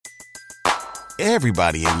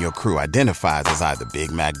Everybody in your crew identifies as either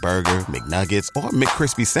Big Mac Burger, McNuggets, or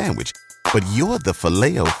McCrispy Sandwich. But you're the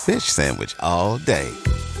Filet-O-Fish Sandwich all day.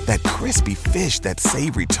 That crispy fish, that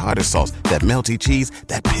savory tartar sauce, that melty cheese,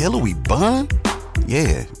 that pillowy bun.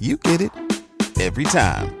 Yeah, you get it. Every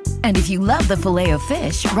time. And if you love the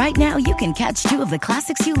Filet-O-Fish, right now you can catch two of the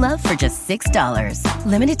classics you love for just $6.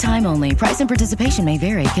 Limited time only. Price and participation may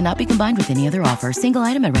vary. Cannot be combined with any other offer. Single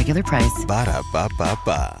item at regular price.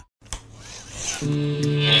 Ba-da-ba-ba-ba.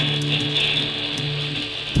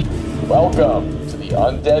 Welcome to the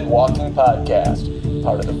Undead Walking Podcast,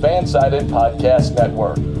 part of the Fansided Podcast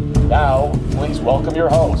Network. Now, please welcome your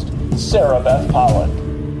host, Sarah Beth Pollock.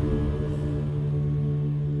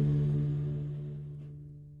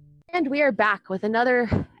 And we are back with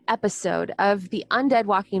another episode of the Undead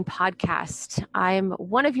Walking Podcast. I'm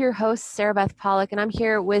one of your hosts, Sarah Beth Pollock, and I'm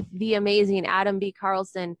here with the amazing Adam B.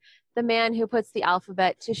 Carlson, the man who puts the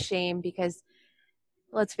alphabet to shame because,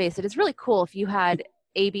 let's face it, it's really cool if you had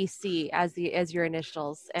ABC as your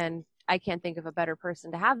initials, and I can't think of a better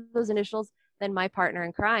person to have those initials than my partner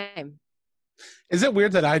in crime. Is it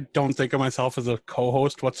weird that I don't think of myself as a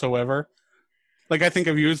co-host whatsoever? Like, I think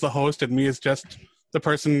of you as the host and me as just the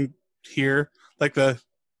person here, like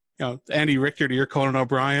Andy Richter to your Conan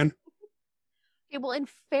O'Brien. Okay, well, in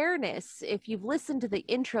fairness, if you've listened to the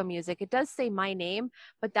intro music, it does say my name,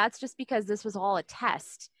 but that's just because this was all a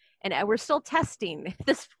test. And we're still testing at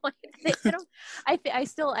this point. I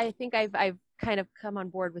think I've kind of come on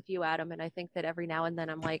board with you, Adam, and I think that every now and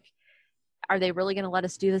then I'm like, are they really going to let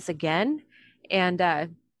us do this again? And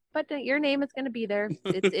but your name is going to be there.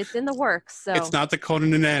 It's in the works. So it's not the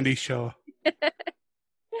Conan and Andy show.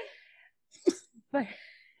 but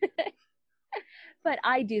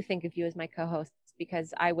I do think of you as my co-host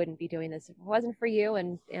because I wouldn't be doing this if it wasn't for you.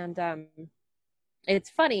 And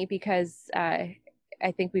it's funny because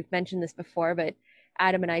I think we've mentioned this before, but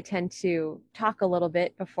Adam and I tend to talk a little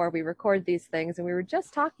bit before we record these things. And we were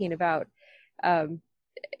just talking about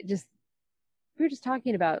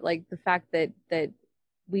like the fact that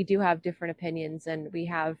we do have different opinions and we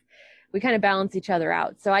kind of balance each other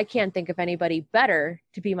out. So I can't think of anybody better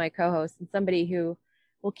to be my co-host than somebody who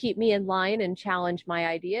will keep me in line and challenge my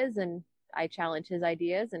ideas, and I challenge his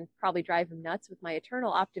ideas and probably drive him nuts with my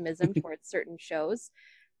eternal optimism towards certain shows.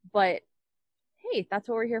 But hey, that's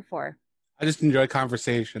what we're here for. I just enjoy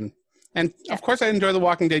conversation. And of course I enjoy the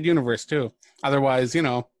Walking Dead universe too. Otherwise,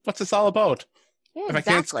 what's this all about? Yeah, if I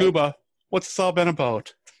can't scuba, what's this all been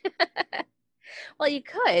about? Well, you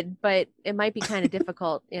could, but it might be kind of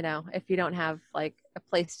difficult, if you don't have like a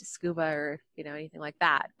place to scuba or, anything like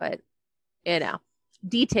that. But,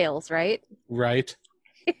 details, right? Right.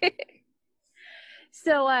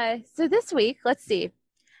 So this week, let's see.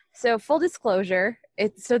 So full disclosure,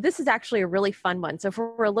 this is actually a really fun one. So if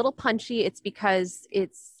we're a little punchy, it's because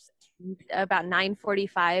it's about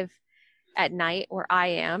 9:45 at night where I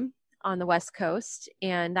am on the West Coast,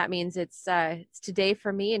 and that means it's today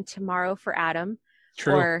for me and tomorrow for Adam.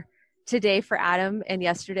 True. Or today for Adam and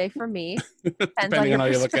yesterday for me. Depending on how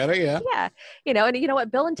you look at it, yeah. Yeah. And you know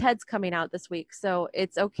what? Bill and Ted's coming out this week, so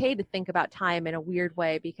it's okay to think about time in a weird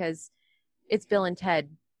way because it's Bill and Ted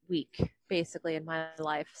week, basically, in my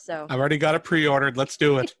life. So I've already got it pre-ordered. Let's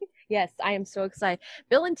do it. Yes, I am so excited.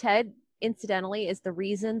 Bill and Ted, incidentally, is the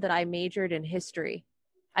reason that I majored in history.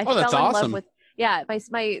 I fell that's in awesome. love with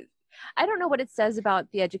my I don't know what it says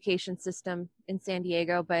about the education system in San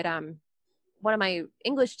Diego, but one of my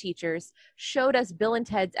English teachers showed us Bill and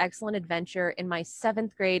Ted's Excellent Adventure in my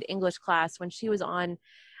 7th grade English class when she was on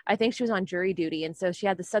jury duty. And so she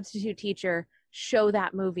had the substitute teacher show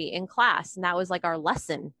that movie in class. And that was like our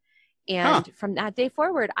lesson. And from that day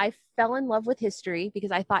forward, I fell in love with history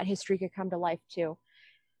because I thought history could come to life too.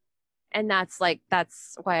 And that's why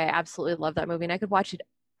I absolutely love that movie. And I could watch it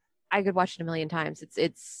a million times.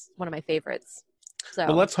 It's one of my favorites. So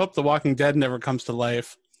well, let's hope The Walking Dead never comes to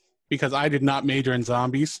life, because I did not major in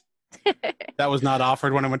zombies. That was not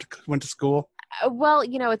offered when I went to school. Well,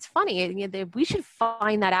 it's funny. We should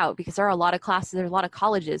find that out because there are a lot of classes. There's a lot of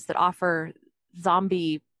colleges that offer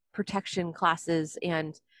zombie protection classes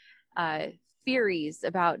and theories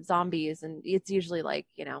about zombies, and it's usually like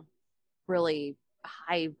really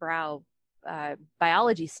highbrow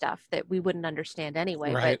biology stuff that we wouldn't understand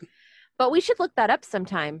anyway. Right. But we should look that up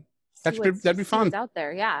sometime. That'd be fun. What's out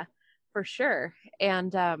there, yeah, for sure.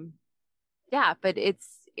 And but it's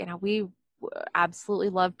we absolutely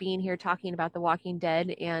love being here talking about The Walking Dead,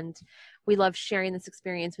 and we love sharing this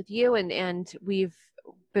experience with you. And we've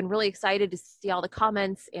been really excited to see all the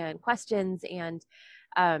comments and questions and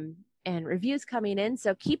reviews coming in.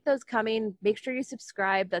 So keep those coming. Make sure you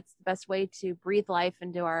subscribe. That's the best way to breathe life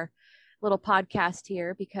into our little podcast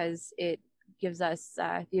here because it gives us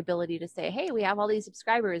the ability to say, hey, we have all these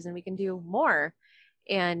subscribers and we can do more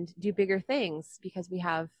and do bigger things because we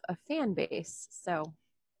have a fan base. So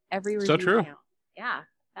every review So true. counts. Yeah.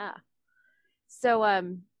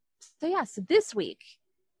 So this week,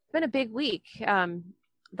 it's been a big week.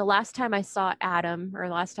 The last time I saw Adam, or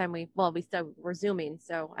last time we're Zooming,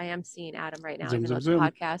 so I am seeing Adam right now, Zoom, even though it's zoom, a zoom.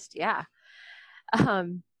 podcast. Yeah.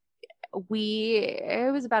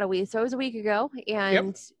 It was about a week. So it was a week ago,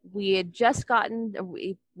 and we had just gotten,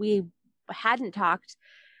 we hadn't talked,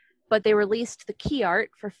 but they released the key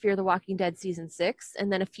art for Fear the Walking Dead season 6.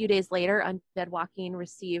 And then a few days later, Undead Walking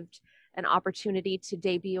received an opportunity to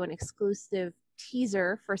debut an exclusive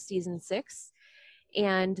teaser for season 6.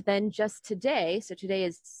 And then just today, so today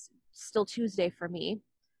is still Tuesday for me,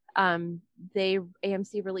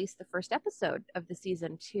 AMC released the first episode of the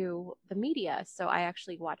season to the media. So I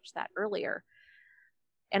actually watched that earlier.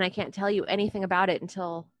 And I can't tell you anything about it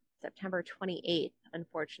until September 28th,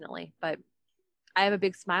 unfortunately. But I have a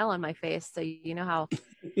big smile on my face, so you know how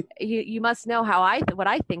you must know how what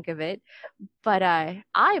I think of it. But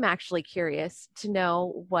I'm actually curious to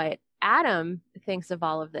know what Adam thinks of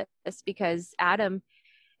all of this, because Adam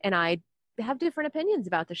and I have different opinions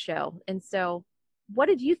about the show. And so, what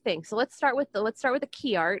did you think? So let's start with the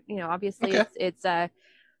key art. You know, obviously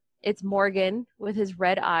it's Morgan with his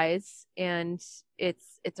red eyes, and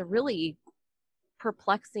it's a really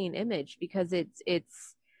perplexing image because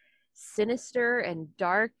it's sinister and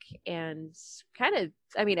dark and kind of,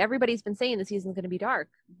 I mean, everybody's been saying the season's going to be dark.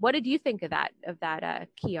 What did you think of that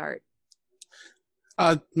key art?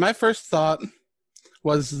 My first thought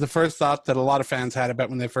was the first thought that a lot of fans had about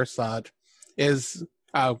when they first saw it is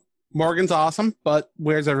Morgan's awesome, but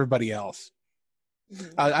where's everybody else?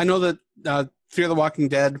 Mm-hmm. I know that Fear the Walking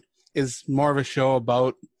Dead is more of a show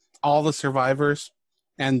about all the survivors,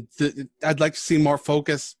 and I'd like to see more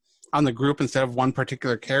focus on the group instead of one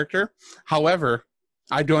particular character. However,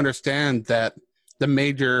 I do understand that the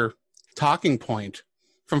major talking point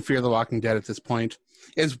from Fear the Walking Dead at this point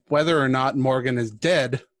is whether or not Morgan is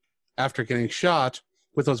dead after getting shot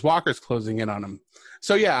with those walkers closing in on him.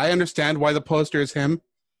 So yeah, I understand why the poster is him.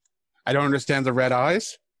 I don't understand the red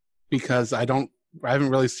eyes because I haven't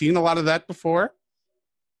really seen a lot of that before.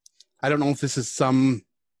 I don't know if this is some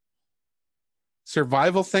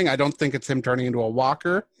survival thing. I don't think it's him turning into a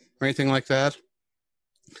walker or anything like that.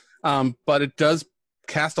 But it does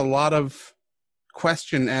cast a lot of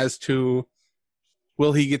question as to,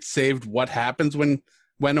 will he get saved? What happens when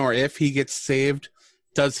or if he gets saved?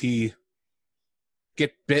 Does he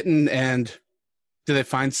get bitten, and do they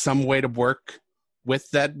find some way to work with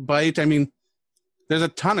that bite? I mean, there's a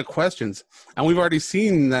ton of questions. And we've already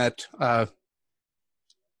seen that the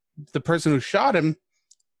person who shot him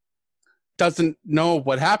doesn't know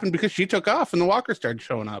what happened because she took off and the walker started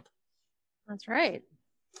showing up. That's right.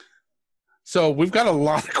 So we've got a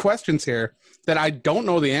lot of questions here that I don't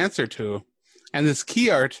know the answer to. And this key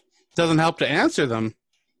art doesn't help to answer them.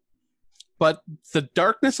 But the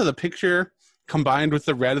darkness of the picture combined with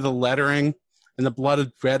the red of the lettering and the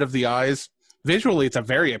blooded red of the eyes, visually it's a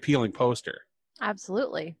very appealing poster.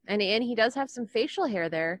 Absolutely. And he does have some facial hair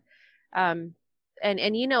there. And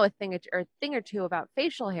you know a thing or two about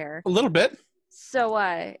facial hair. A little bit. So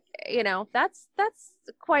you know, that's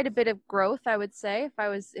quite a bit of growth, I would say,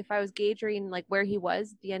 if I was gauging like where he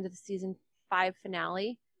was at the end of the season 5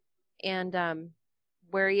 finale and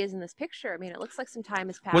where he is in this picture. I mean, it looks like some time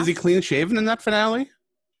has passed. Was he clean shaven in that finale?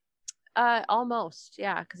 Almost,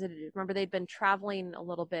 yeah, because remember they'd been traveling a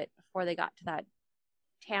little bit before they got to that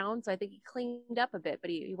town, so I think he cleaned up a bit,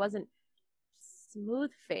 but he wasn't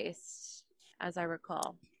smooth faced, as I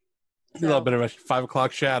recall. So, a little bit of a 5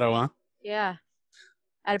 o'clock shadow, huh? Yeah,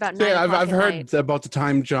 at about 9 Yeah, o'clock I've heard night. about the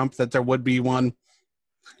time jump, that there would be one.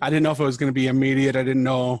 I didn't know if it was going to be immediate. I didn't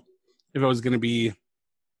know if it was going to be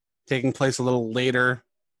taking place a little later,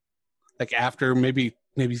 like after maybe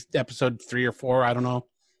episode 3 or 4. I don't know.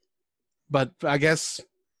 But I guess,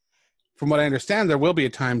 from what I understand, there will be a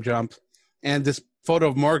time jump. And this photo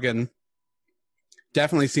of Morgan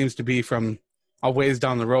definitely seems to be from a ways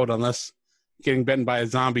down the road, unless getting bitten by a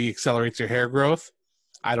zombie accelerates your hair growth.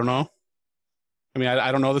 I don't know. I mean,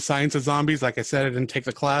 I don't know the science of zombies. Like I said, I didn't take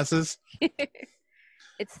the classes.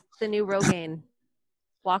 It's the new Rogaine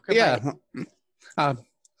Walker. Yeah.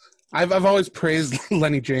 I've always praised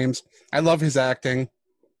Lenny James. I love his acting.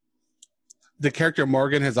 The character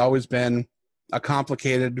Morgan has always been a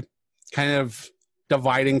complicated, kind of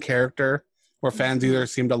dividing character where fans either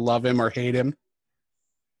seem to love him or hate him.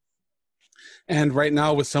 And right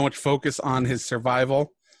now, with so much focus on his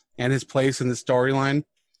survival and his place in the storyline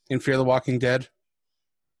in Fear the Walking Dead,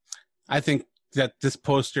 I think that this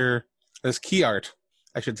key art,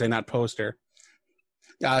 I should say, not poster,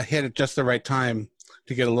 hit at just the right time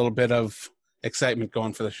to get a little bit of excitement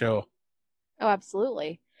going for the show. Oh,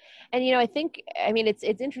 absolutely. And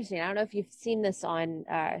it's interesting. I don't know if you've seen this on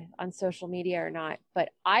social media or not, but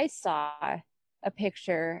I saw a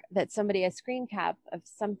picture that a screen cap of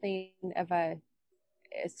something of a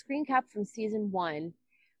screen cap from season 1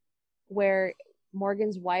 where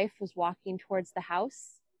Morgan's wife was walking towards the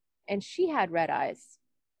house and she had red eyes.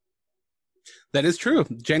 That is true.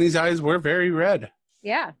 Jenny's eyes were very red.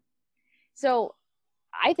 Yeah. So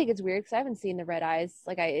I think it's weird because I haven't seen the red eyes.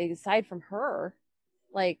 Aside from her,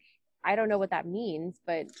 I don't know what that means,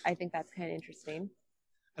 but I think that's kind of interesting.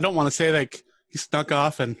 I don't want to say he snuck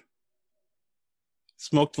off and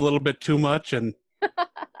smoked a little bit too much and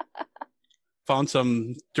found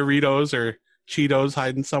some Doritos or Cheetos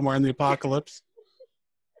hiding somewhere in the apocalypse.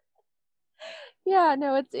 Yeah,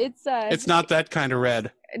 no, it's not that kind of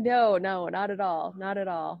red. No, not at all. Not at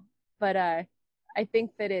all. But I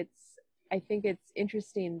think it's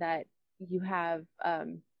interesting that you have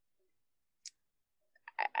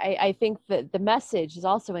I think that the message is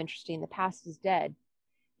also interesting. The past is dead,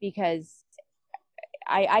 because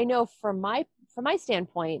I know from my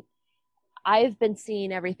standpoint, I've been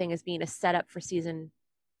seeing everything as being a setup for season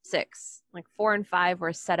 6. 4 and 5 were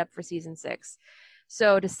a setup for season 6.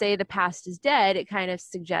 So to say the past is dead, it kind of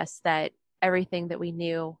suggests that everything that we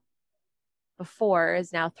knew before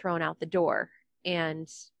is now thrown out the door. And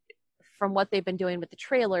from what they've been doing with the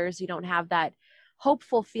trailers, you don't have that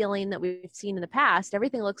hopeful feeling that we've seen in the past.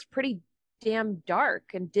 Everything looks pretty damn dark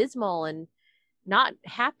and dismal and not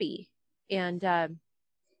happy. And, so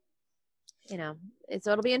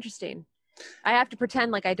it'll be interesting. I have to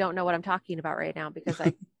pretend like I don't know what I'm talking about right now because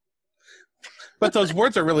But those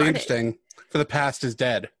words are really interesting for the past is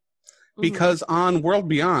dead. Because on World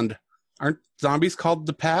Beyond, aren't zombies called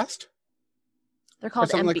the past? They're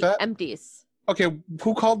called empties. Okay,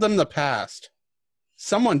 who called them the past?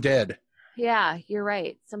 Someone did. Yeah, you're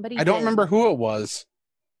right. Somebody I don't remember who it was.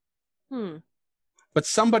 But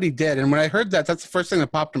somebody did. And when I heard that, that's the first thing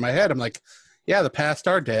that popped in my head. I'm like, yeah, the past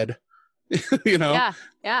are dead. Yeah.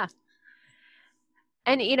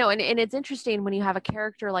 And, and it's interesting when you have a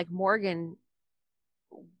character like Morgan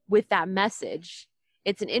with that message.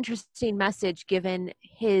 It's an interesting message given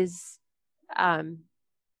his,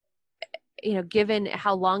 given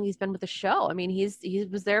how long he's been with the show. I mean, he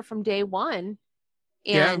was there from day one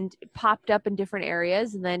and popped up in different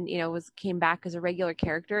areas, and then, came back as a regular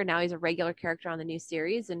character. And now he's a regular character on the new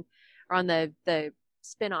series or on the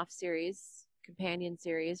spin-off series, companion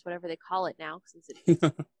series, whatever they call it now, since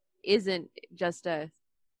it isn't just a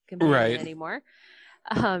companion anymore.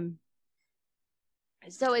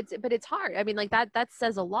 So it's hard. I mean, that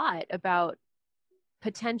says a lot about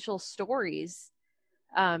potential stories,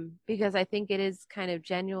 because I think it is kind of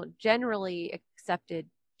generally accepted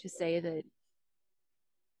to say that,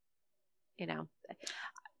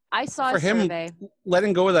 I saw for a survey. Him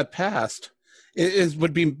letting go of that past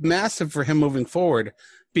would be massive for him moving forward,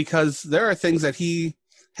 because there are things that he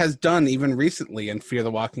has done even recently in Fear the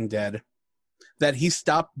Walking Dead that he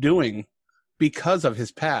stopped doing because of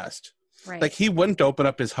his past. Right. He wouldn't open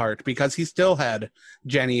up his heart because he still had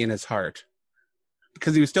Jenny in his heart,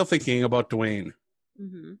 because he was still thinking about Dwayne.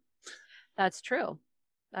 Mm-hmm. That's true.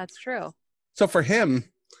 So for him,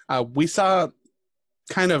 we saw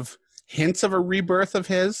kind of hints of a rebirth of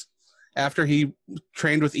his after he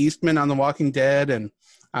trained with Eastman on The Walking Dead, and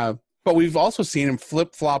but we've also seen him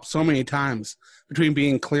flip-flop so many times between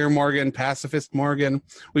being clear Morgan, pacifist Morgan.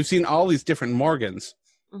 We've seen all these different Morgans.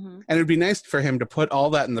 And it would be nice for him to put all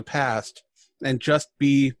that in the past and just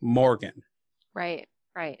be Morgan. Right.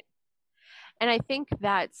 And I think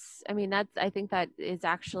that is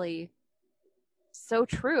actually so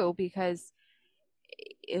true, because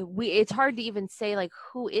it's hard to even say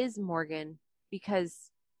who is Morgan, because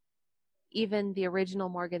even the original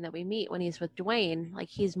Morgan that we meet when he's with Dwayne,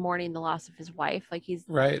 he's mourning the loss of his wife. He's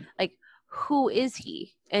right. Who is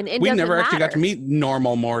he? And we never actually got to meet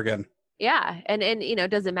normal Morgan. Yeah. And it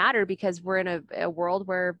doesn't matter, because we're in a world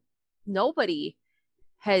where nobody's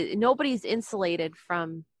insulated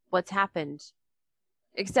from what's happened,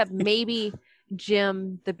 except maybe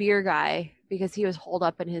Jim, the beer guy, because he was holed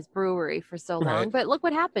up in his brewery for so long. Right. But look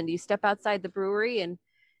what happened. You step outside the brewery and,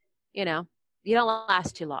 you don't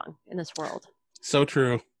last too long in this world. So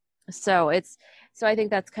true. So I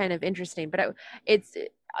think that's kind of interesting, but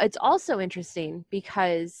it's also interesting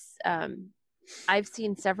because, I've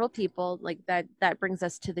seen several people that brings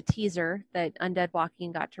us to the teaser that Undead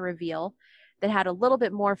Walking got to reveal, that had a little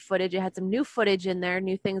bit more footage. It had some new footage in there,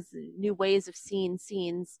 new things, new ways of seeing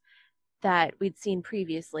scenes that we'd seen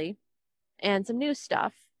previously and some new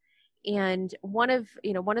stuff. And one of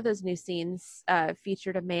those new scenes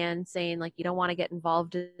featured a man saying, like, you don't want to get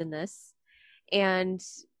involved in this. And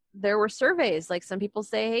there were surveys, like some people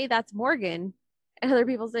say, hey, that's Morgan. And other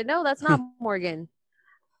people say, no, that's not Morgan.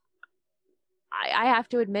 I have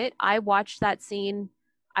to admit, I watched that scene,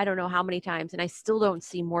 I don't know how many times, and I still don't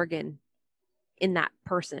see Morgan in that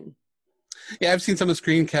person. Yeah, I've seen some of the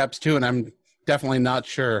screen caps too, and I'm definitely not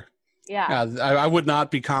sure. Yeah. I would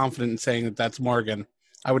not be confident in saying that that's Morgan.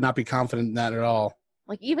 I would not be confident in that at all.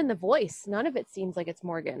 Like, even the voice, none of it seems like it's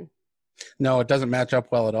Morgan. No, it doesn't match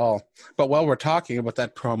up well at all. But while we're talking about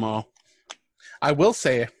that promo, I will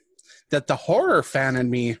say that the horror fan in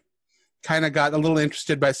me kind of got a little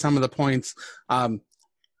interested by some of the points.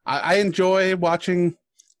 I enjoy watching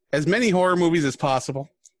as many horror movies as possible.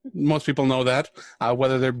 Most people know that.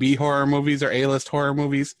 Whether they're B horror movies or A-list horror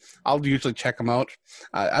movies, I'll usually check them out.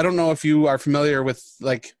 I don't know if you are familiar with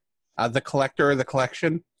like The Collector or The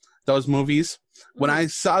Collection, those movies. When I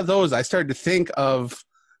saw those, I started to think of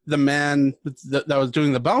the man that was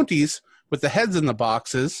doing the bounties with the heads in the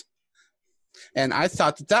boxes. And I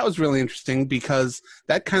thought that was really interesting because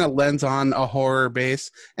that kind of lends on a horror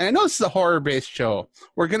base. And I know this is a horror-based show.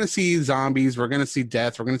 We're going to see zombies. We're going to see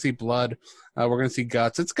death. We're going to see blood. We're going to see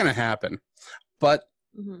guts. It's going to happen. But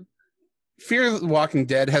Fear of the Walking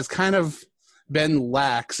Dead has kind of been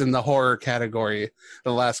lax in the horror category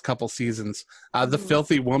the last couple seasons. The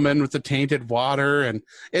filthy woman with the tainted water. And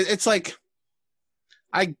it's like,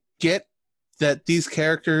 I get that these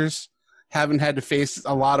characters haven't had to face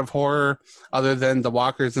a lot of horror other than the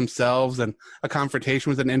walkers themselves and a confrontation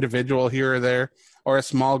with an individual here or there or a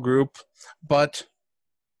small group. But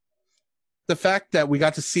the fact that we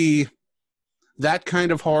got to see that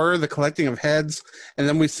kind of horror, the collecting of heads, and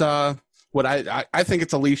then we saw what I think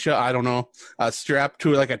it's Alicia, I don't know, strapped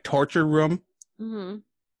to like a torture room.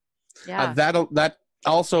 Yeah. That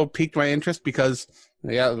also piqued my interest because,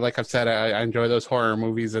 yeah, like I've said, I enjoy those horror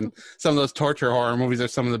movies, and some of those torture horror movies are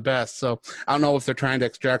some of the best. So I don't know if they're trying to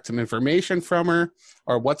extract some information from her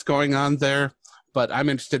or what's going on there, but I'm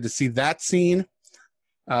interested to see that scene.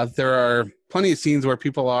 There are plenty of scenes where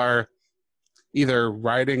people are either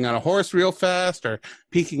riding on a horse real fast or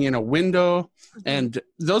peeking in a window, and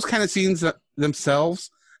those kind of scenes themselves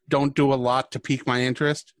don't do a lot to pique my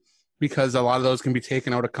interest because a lot of those can be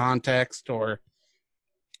taken out of context or,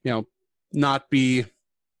 not be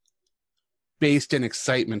based in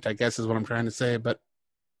excitement, I guess is what I'm trying to say. But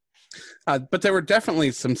there were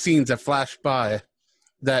definitely some scenes that flashed by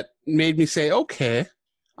that made me say, okay,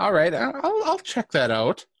 all right, I'll check that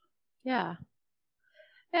out. Yeah.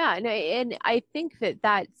 Yeah. And I think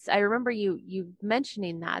that's, I remember you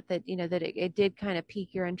mentioning that it did kind of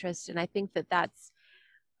pique your interest. And I think that's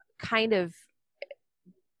kind of,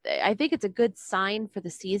 I think it's a good sign for the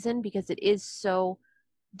season because it is so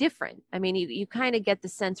different. I mean, you kind of get the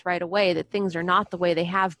sense right away that things are not the way they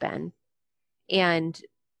have been. And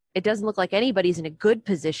it doesn't look like anybody's in a good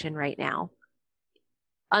position right now.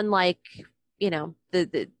 Unlike,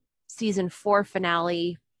 the season 4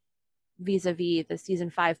 finale vis-a-vis the season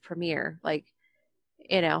 5 premiere. Like,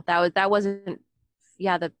 that wasn't,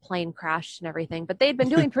 the plane crashed and everything, but they'd been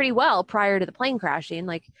doing pretty well prior to the plane crashing.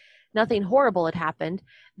 Like, nothing horrible had happened.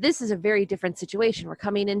 This is a very different situation. We're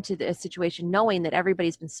coming into the situation knowing that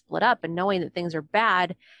everybody's been split up and knowing that things are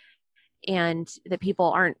bad and that people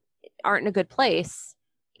aren't in a good place.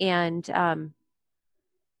 And, so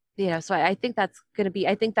I think that's going to be,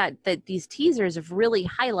 I think that these teasers have really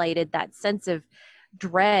highlighted that sense of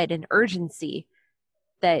dread and urgency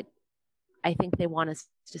that I think they want us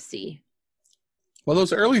to see. Well,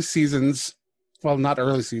 those early seasons, well, not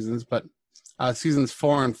early seasons, but seasons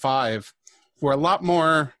 4 and 5 were a lot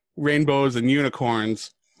more rainbows and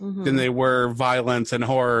unicorns than they were violence and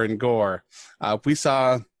horror and gore. We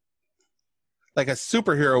saw like a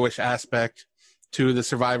superhero-ish aspect to the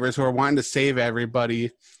survivors who are wanting to save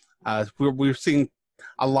everybody. We're seeing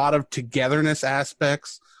a lot of togetherness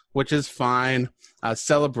aspects, which is fine.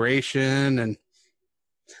 Celebration and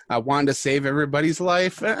wanting to save everybody's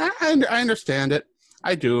life. I understand it.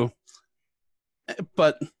 I do.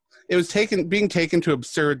 But it was being taken to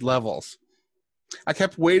absurd levels. I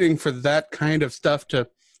kept waiting for that kind of stuff to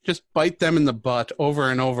just bite them in the butt over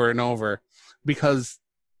and over and over because,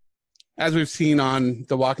 as we've seen on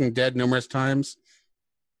The Walking Dead numerous times,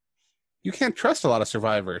 you can't trust a lot of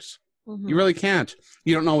survivors. You really can't.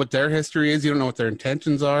 You don't know what their history is. You don't know what their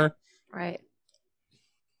intentions are. Right.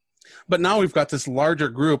 But now we've got this larger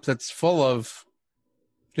group that's full of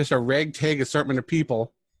just a ragtag assortment of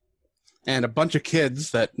people and a bunch of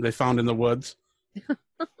kids that they found in the woods.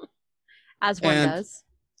 As one does.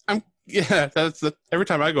 Yeah, every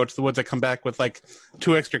time I go to the woods, I come back with like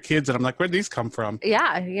 2 extra kids, and I'm like, where'd these come from?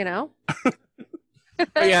 Yeah,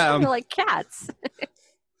 But yeah, they're like cats.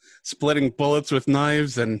 splitting bullets with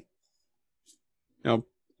knives and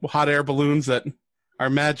hot air balloons that are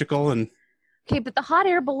magical. And Okay, but the hot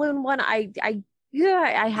air balloon one, I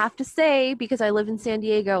have to say, because I live in San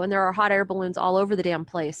Diego and there are hot air balloons all over the damn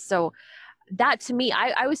place. So that to me,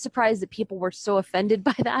 I was surprised that people were so offended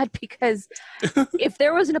by that, because if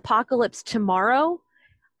there was an apocalypse tomorrow,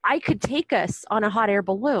 I could take us on a hot air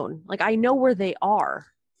balloon. Like, I know where they are.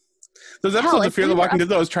 those episodes of Fear the Walking Dead,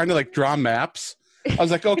 though, I was trying to like draw maps. I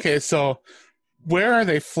was like, okay, so where are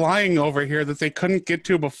they flying over here that they couldn't get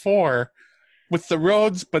to before with the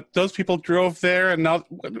roads, but those people drove there, and now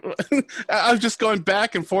I was just going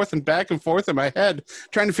back and forth in my head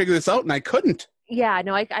trying to figure this out, and I couldn't. Yeah,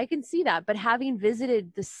 no, I can see that. But having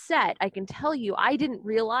visited the set, I can tell you, I didn't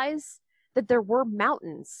realize that there were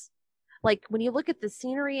mountains. Like, when you look at the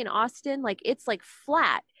scenery in Austin, like, it's like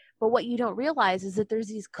flat. But what you don't realize is that there's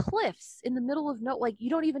these cliffs in the middle of like, you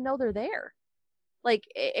don't even know they're there. Like,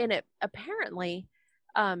 and it apparently,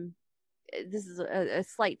 this is a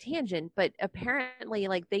slight tangent, but apparently,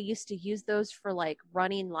 like, they used to use those for like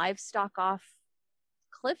running livestock off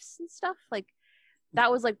cliffs and stuff. Like,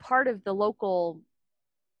 that was like part of the local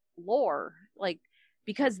lore, like,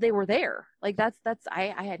 because they were there. Like,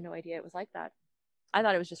 I had no idea it was like that. I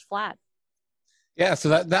thought it was just flat. Yeah, so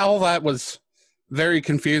that all that was very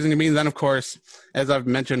confusing to me. And then, of course, as I've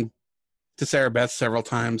mentioned to Sarah Beth several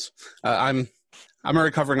times, I'm a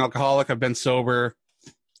recovering alcoholic. I've been sober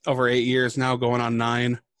over 8 years now, going on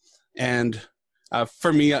 9. And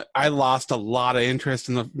for me, I lost a lot of interest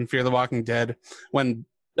in Fear the Walking Dead when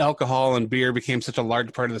alcohol and beer became such a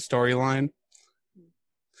large part of the storyline,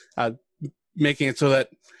 making it so that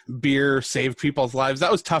beer saved people's lives.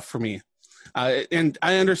 That was tough for me. And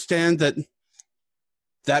I understand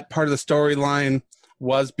that part of the storyline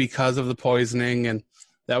was because of the poisoning, and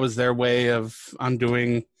that was their way of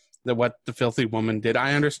undoing what the filthy woman did.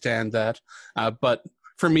 I understand that. But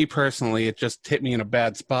for me personally, it just hit me in a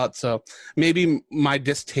bad spot. So maybe my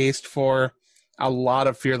distaste for a lot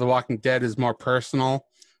of Fear the Walking Dead is more personal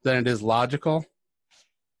than it is logical.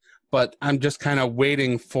 But I'm just kind of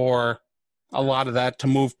waiting for a lot of that to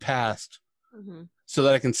move past, so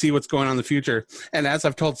that I can see what's going on in the future. And as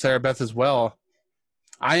I've told Sarah Beth as well,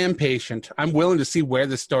 I am patient. I'm willing to see where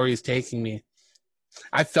the story is taking me.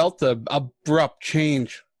 I felt the abrupt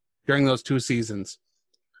change during those 2 seasons.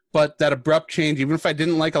 But that abrupt change, even if I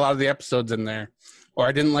didn't like a lot of the episodes in there, or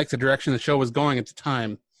I didn't like the direction the show was going at the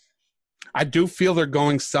time, I do feel they're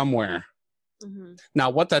going somewhere.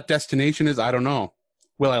 Now, what that destination is, I don't know.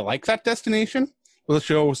 Will I like that destination? Will the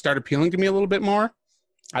show start appealing to me a little bit more?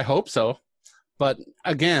 I hope so. But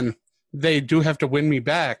again, they do have to win me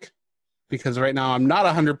back, because right now I'm not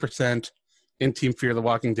 100% in Team Fear the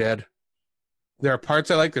Walking Dead. There are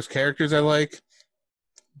parts I like, there's characters I like,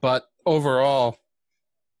 but overall,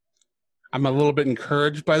 I'm a little bit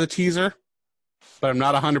encouraged by the teaser, but I'm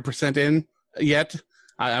not 100% in yet.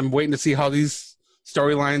 I'm waiting to see how these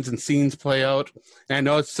storylines and scenes play out. And I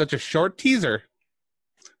know it's such a short teaser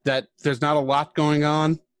that there's not a lot going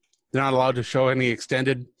on. They're not allowed to show any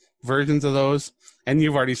extended versions of those. And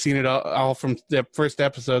you've already seen it all from the first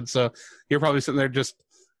episode, so you're probably sitting there just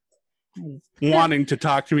wanting to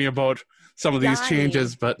talk to me about some of these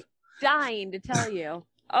changes. But dying to tell you.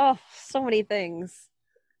 Oh, so many things.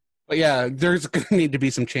 But yeah, there's going to need to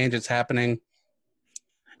be some changes happening.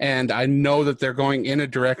 And I know that they're going in a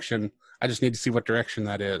direction. I just need to see what direction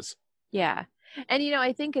that is. Yeah. And,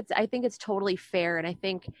 I think it's totally fair. And I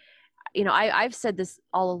think, I've said this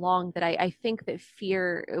all along, that I think that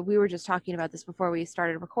Fear, we were just talking about this before we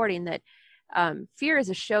started recording, that Fear is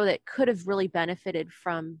a show that could have really benefited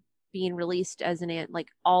from being released as like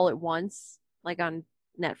all at once, like on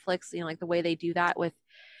Netflix, like the way they do that with,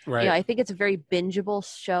 right. I think it's a very bingeable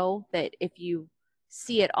show that if you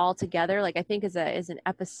see it all together, like I think as an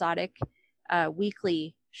episodic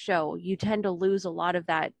weekly show, you tend to lose a lot of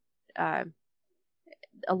that,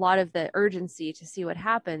 a lot of the urgency to see what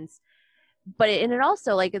happens. But it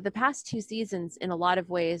also, like, the past 2 seasons in a lot of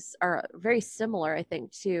ways are very similar, I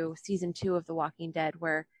think, to season 2 of The Walking Dead,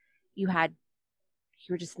 where you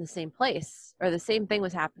were just in the same place, or the same thing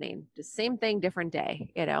was happening, the same thing, different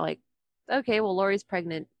day, like, okay, well, Lori's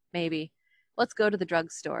pregnant, maybe. Let's go to the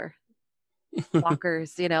drugstore.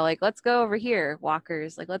 Walkers, like, let's go over here.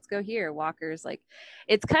 Walkers, like, let's go here. Walkers, like,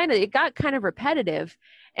 it got kind of repetitive.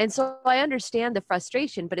 And so I understand the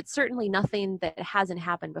frustration, but it's certainly nothing that hasn't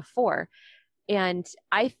happened before. And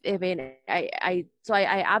I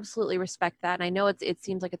absolutely respect that. And I know it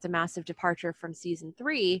seems like it's a massive departure from season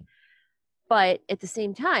 3, But at the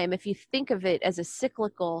same time, if you think of it as a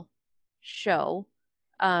cyclical show,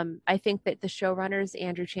 I think that the showrunners,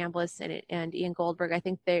 Andrew Chambliss and Ian Goldberg, I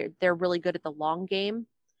think they're really good at the long game.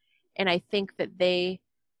 And I think that they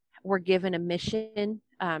were given a mission,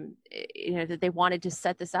 that they wanted to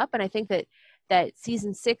set this up. And I think that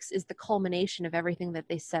season 6 is the culmination of everything that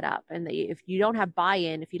they set up. And if you don't have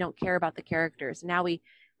buy-in, if you don't care about the characters, now we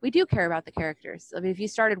do care about the characters. I mean, if you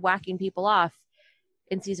started whacking people off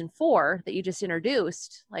in season 4 that you just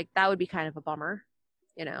introduced, like that would be kind of a bummer,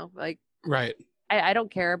 like, right. I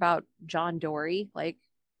don't care about John Dory. Like,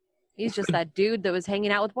 he's just that dude that was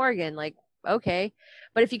hanging out with Morgan. Like, okay.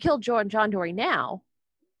 But if you killed John Dory now,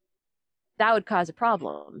 that would cause a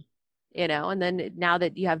problem, and then now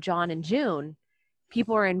that you have John and June,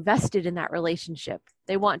 people are invested in that relationship.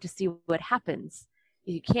 They want to see what happens.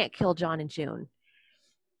 You can't kill John and June.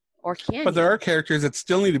 Or can But there are characters that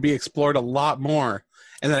still need to be explored a lot more,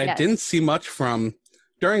 and that I didn't see much from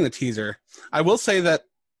during the teaser. I will say that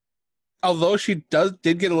although she did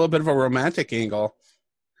get a little bit of a romantic angle,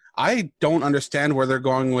 I don't understand where they're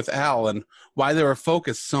going with Al and why they were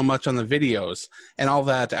focused so much on the videos and all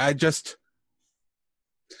that.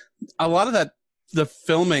 A lot of that, the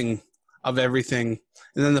filming of everything,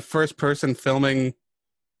 and then the first person filming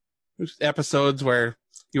episodes where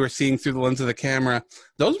you were seeing through the lens of the camera,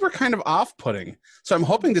 those were kind of off-putting. So I'm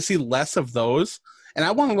hoping to see less of those, and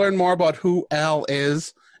I want to learn more about who Al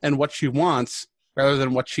is and what she wants rather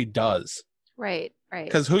than what she does. Right.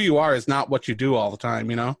 Because who you are is not what you do all the time,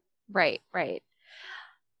 Right.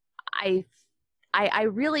 I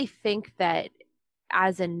really think that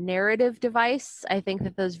as a narrative device, I think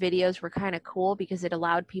that those videos were kind of cool because it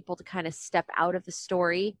allowed people to kind of step out of the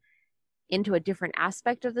story into a different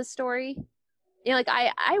aspect of the story. Like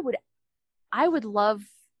I would love,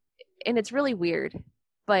 and it's really weird,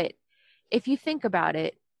 but if you think about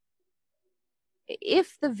it,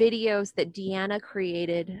 if the videos that Deanna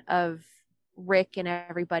created of Rick and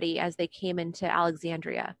everybody as they came into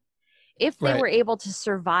Alexandria, if they were able to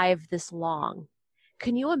survive this long,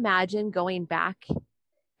 can you imagine going back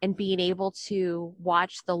and being able to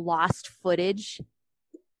watch the lost footage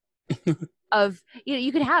of,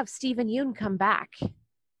 you could have Stephen Yoon come back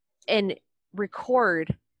and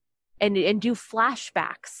record and do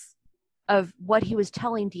flashbacks of what he was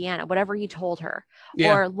telling Deanna, whatever he told her,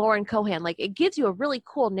 or Lauren Cohan. Like, it gives you a really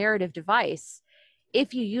cool narrative device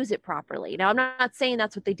if you use it properly. Now, I'm not saying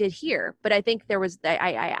that's what they did here, but I think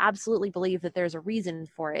I absolutely believe that there's a reason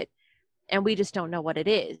for it, and we just don't know what it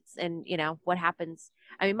is. And, what happens.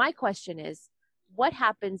 I mean, my question is, what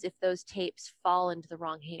happens if those tapes fall into the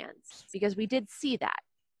wrong hands? Because we did see that.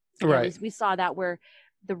 Right. We saw that where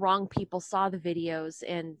the wrong people saw the videos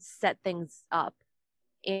and set things up.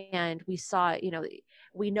 And we saw,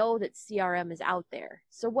 we know that CRM is out there.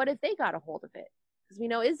 So what if they got a hold of it? Because we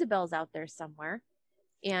know Isabel's out there somewhere.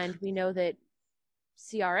 And we know that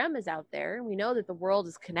CRM is out there. And we know that the world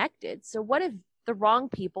is connected. So what if the wrong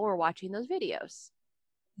people were watching those videos?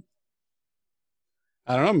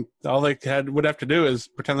 I don't know. All they would have to do is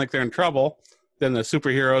pretend like they're in trouble. Then the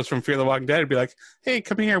superheroes from Fear the Walking Dead would be like, hey,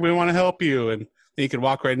 come here. We want to help you. And then you could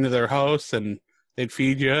walk right into their house and they'd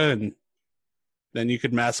feed you. And then you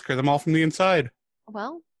could massacre them all from the inside.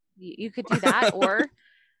 Well, you could do that.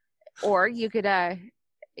 or you could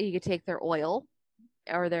take their oil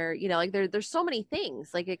or their, there's so many things.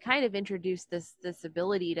 Like, it kind of introduced this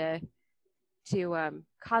ability to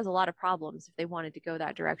cause a lot of problems if they wanted to go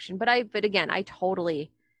that direction. But again, I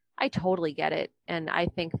totally get it. And I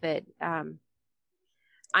think that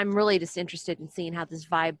I'm really just interested in seeing how this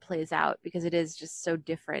vibe plays out, because it is just so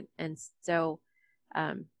different and so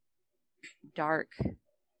dark.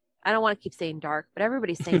 I don't want to keep saying dark, but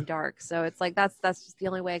everybody's saying dark. So it's like, that's just the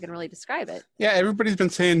only way I can really describe it. Yeah, everybody's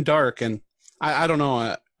been saying dark, and I don't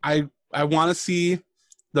know. I want to see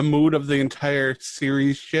the mood of the entire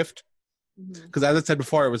series shift. Because as I said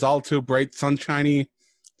before, it was all too bright, sunshiny,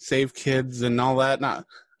 save kids and all that. Now,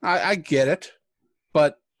 I get it,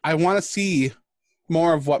 but I want to see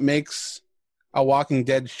more of what makes a Walking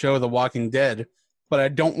Dead show The Walking Dead, but I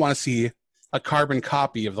don't want to see a carbon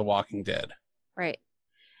copy of The Walking Dead. Right.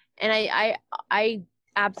 And I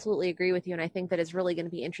absolutely agree with you, and I think that it's really going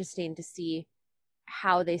to be interesting to see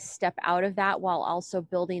how they step out of that while also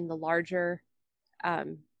building the larger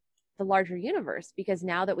universe, because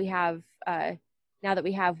now that we have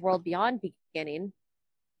World Beyond beginning,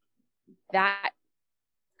 that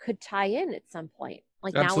could tie in at some point.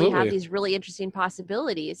 Like, Absolutely. Now we have these really interesting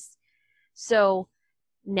possibilities. So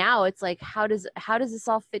now it's like, how does this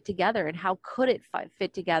all fit together, and how could it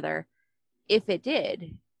fit together if it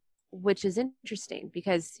did? Which is interesting,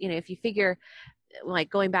 because if you figure like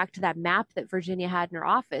going back to that map that Virginia had in her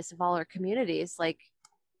office of all her communities, like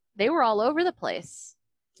they were all over the place.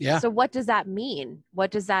 Yeah. So what does that mean?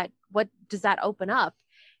 What does that open up?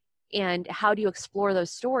 And how do you explore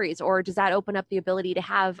those stories? Or does that open up the ability to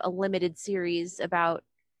have a limited series about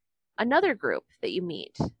another group that you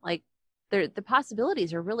meet? Like the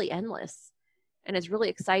possibilities are really endless, and it's really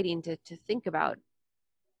exciting to think about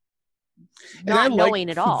not knowing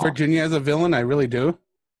at all. Virginia as a villain, I really do.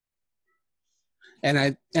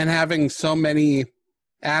 And having so many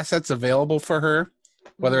assets available for her,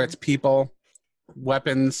 whether it's people,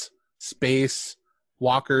 weapons, space,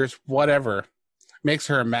 walkers, whatever, makes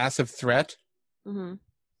her a massive threat. Mm-hmm.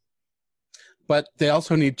 But they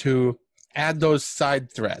also need to add those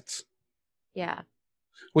side threats. Yeah.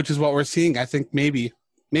 Which is what we're seeing. I think maybe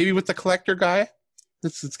with the collector guy,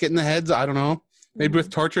 it's getting the heads. I don't know. Maybe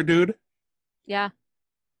with Torture Dude. Yeah.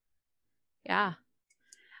 Yeah.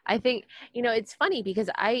 I think, it's funny because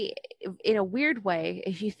in a weird way,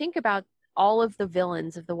 if you think about all of the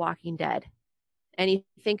villains of The Walking Dead, and you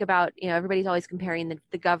think about, everybody's always comparing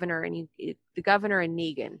the governor and the governor and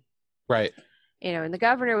Negan. Right. And the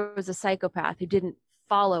governor was a psychopath who didn't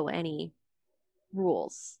follow any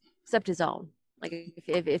rules except his own. Like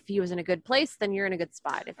if he was in a good place, then you're in a good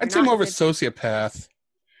spot. I'd say more of a sociopath.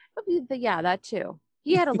 Yeah, that too.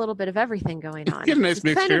 He had a little bit of everything going on. He had a nice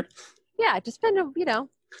mixture.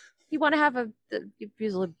 You want to have he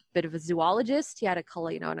was a little bit of a zoologist. He had an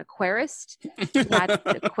aquarist. He had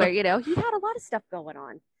he had a lot of stuff going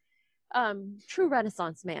on. True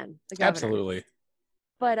Renaissance man, the governor. Absolutely.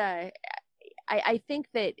 But I think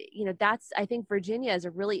that, I think Virginia is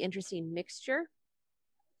a really interesting mixture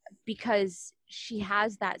because she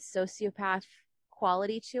has that sociopath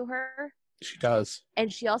quality to her. She does.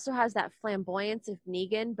 And she also has that flamboyance of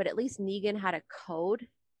Negan, but at least Negan had a code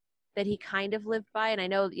that he kind of lived by. And I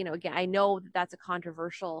know, again, I know that that's a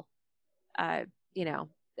controversial, how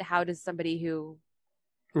does somebody who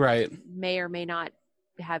may or may not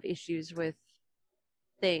have issues with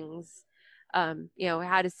things,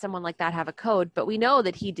 how does someone like that have a code? But we know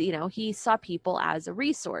that he saw people as a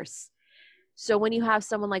resource. So when you have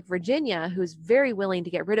someone like Virginia, who's very willing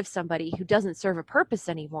to get rid of somebody who doesn't serve a purpose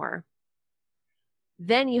anymore,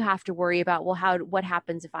 then you have to worry about, what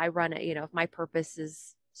happens if I run it, if my purpose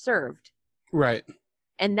is served. Right.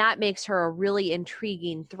 And that makes her a really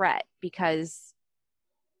intriguing threat because,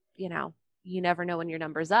 you never know when your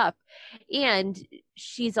number's up. And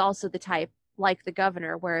she's also the type, like the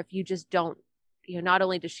governor, where if you just don't, not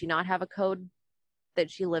only does she not have a code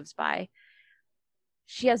that she lives by,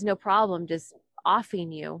 she has no problem just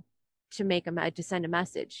offing you to send a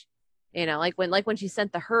message. Like when she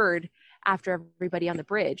sent the herd after everybody on the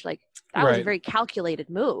bridge, like that was a very calculated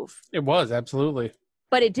move. It was, absolutely.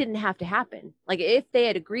 But it didn't have to happen. Like if they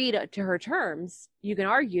had agreed to her terms, you can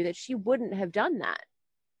argue that she wouldn't have done that.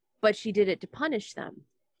 But she did it to punish them.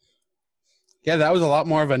 Yeah, that was a lot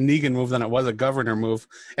more of a Negan move than it was a governor move.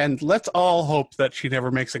 And let's all hope that she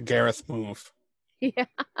never makes a Gareth move. Yeah.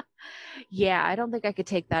 Yeah, I don't think I could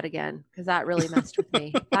take that again because that really messed with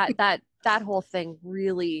me. That whole thing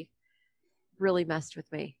really, really messed with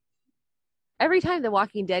me. Every time The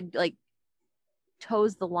Walking Dead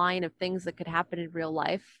toes the line of things that could happen in real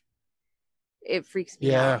life, it freaks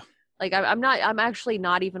me out. Like I'm actually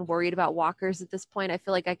not even worried about walkers at this point. I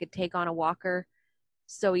feel like I could take on a walker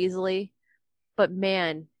so easily. But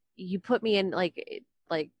man, you put me in like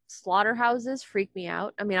slaughterhouses freak me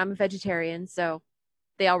out. I mean, I'm a vegetarian, so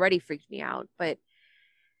they already freaked me out. But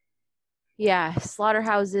yeah,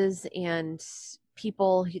 slaughterhouses and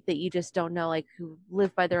people that you just don't know, who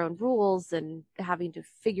live by their own rules and having to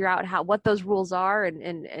figure out what those rules are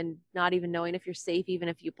and not even knowing if you're safe, even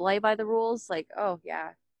if you play by the rules. Oh yeah,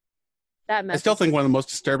 that mess. I still think one of the most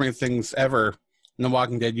disturbing things ever in the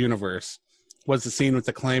Walking Dead universe was the scene with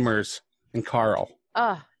the Claimers and Carl.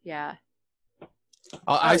 Oh yeah.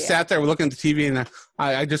 I sat there looking at the TV and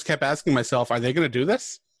I just kept asking myself, are they going to do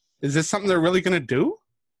this? Is this something they're really going to do?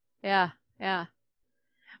 Yeah.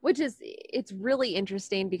 It's really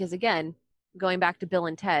interesting because, again, going back to Bill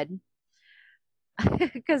and Ted,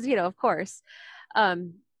 because, of course,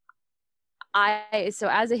 so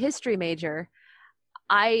as a history major,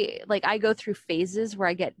 I go through phases where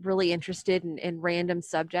I get really interested in random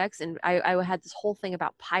subjects. And I had this whole thing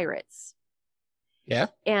about pirates. Yeah.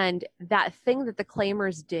 And that thing that the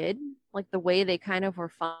Claimers did, the way they kind of were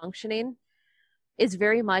functioning, is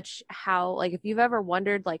very much how, if you've ever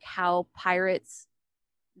wondered, how pirates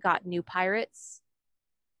got new pirates,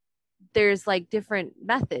 there's different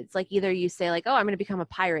methods. Either you say oh, I'm going to become a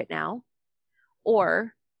pirate now,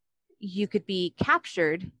 or you could be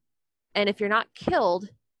captured, and if you're not killed,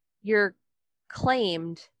 you're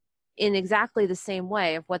claimed in exactly the same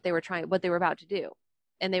way of what they were about to do.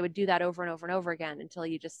 And they would do that over and over and over again until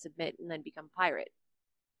you just submit and then become a pirate.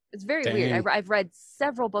 It's very weird. I've read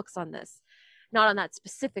several books on this, not on that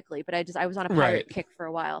specifically, but I was on a pirate kick for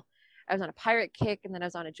a while. I was on a pirate kick, and then I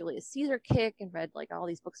was on a Julius Caesar kick, and read like all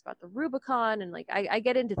these books about the Rubicon, and like I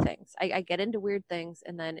get into things. I get into weird things,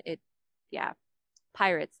 and then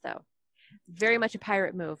pirates though, very much a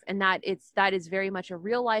pirate move, and that is very much a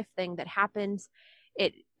real life thing that happens.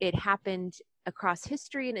 It happened across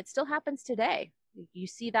history, and it still happens today. You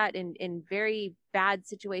see that in very bad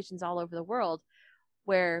situations all over the world,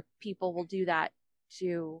 where people will do that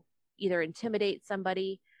to either intimidate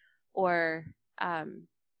somebody or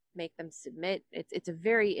make them submit. It's a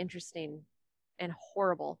very interesting and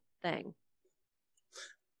horrible thing.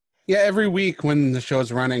 Yeah, every week when the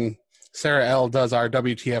show's running, Sarah L. does our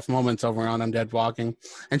WTF moments over on Undead Walking,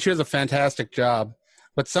 and she does a fantastic job.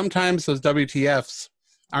 But sometimes those WTFs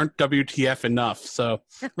aren't WTF enough. So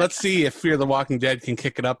let's see if Fear the Walking Dead can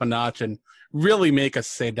kick it up a notch and really make us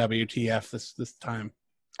say WTF this time.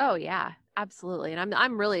 Oh yeah, absolutely. And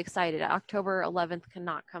I'm really excited. October 11th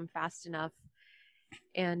cannot come fast enough.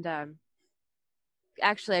 And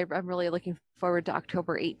actually, I'm really looking forward to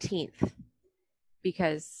October 18th,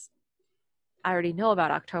 because I already know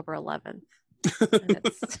about October 11th.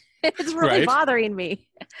 And it's really bothering me.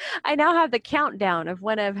 I now have the countdown of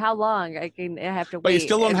how long I have to wait. But you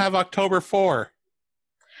still don't have October 4.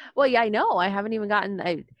 Well, yeah, I know. I haven't even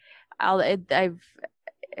gotten.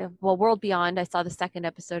 World Beyond. I saw the second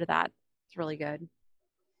episode of that. It's really good.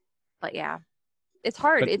 But yeah, it's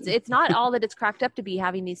hard. It's not all that it's cracked up to be,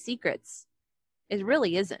 having these secrets. It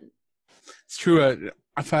really isn't. It's true.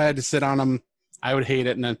 If I had to sit on them, I would hate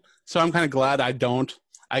it. So I'm kind of glad I don't.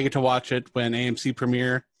 I get to watch it when AMC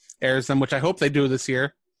Premiere airs them, which I hope they do this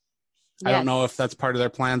year. Yes. I don't know if that's part of their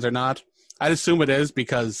plans or not. I'd assume it is,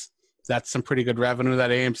 because that's some pretty good revenue, that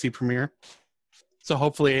AMC Premiere. So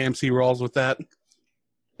hopefully AMC rolls with that.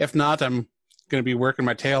 If not, I'm going to be working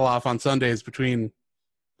my tail off on Sundays between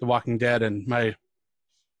The Walking Dead and my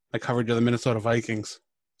coverage of the Minnesota Vikings.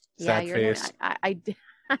 Sad face. I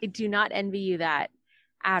do not envy you that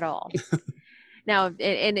at all. Now,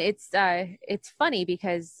 and it's funny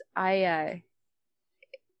because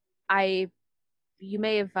you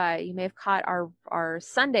may have caught our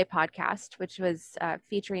Sunday podcast, which was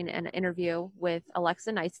featuring an interview with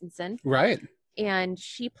Alexa Nisenson. Right. And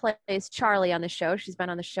she plays Charlie on the show. She's been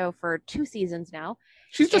on the show for 2 seasons now.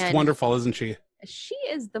 She's just wonderful, isn't she? She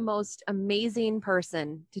is the most amazing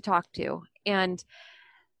person to talk to. And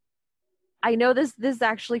I know this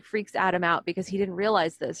actually freaks Adam out, because he didn't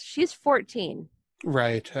realize this. She's 14.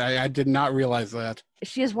 Right. I did not realize that.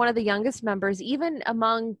 She is one of the youngest members, even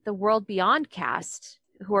among the World Beyond cast,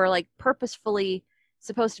 who are like purposefully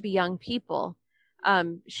supposed to be young people.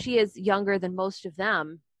 She is younger than most of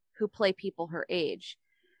them who play people her age.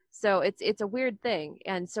 So it's a weird thing.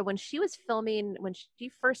 And so when she was filming, when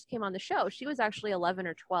she first came on the show, she was actually 11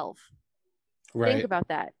 or 12. Right. Think about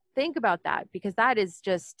that, because that is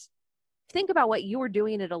just, think about what you were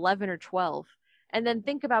doing at 11 or 12. And then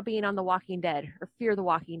think about being on The Walking Dead or Fear the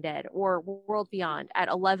Walking Dead or World Beyond at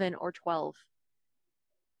 11 or 12.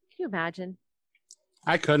 Can you imagine?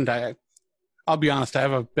 I couldn't. I'll be honest, I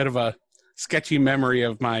have a bit of a sketchy memory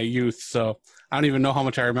of my youth, so I don't even know how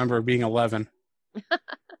much I remember being 11.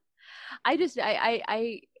 I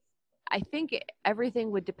think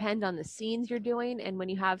everything would depend on the scenes you're doing. And when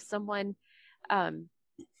you have someone,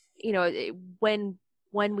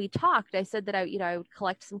 when we talked, I said that I would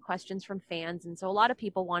collect some questions from fans. And so a lot of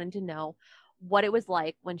people wanted to know what it was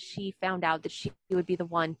like when she found out that she would be the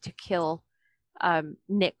one to kill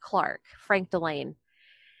Nick Clark, Frank Delane.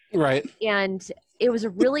 Right. And it was a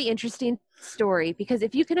really interesting story, because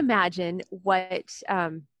if you can imagine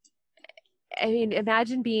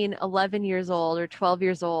imagine being 11 years old or 12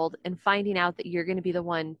 years old and finding out that you're going to be the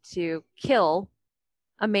one to kill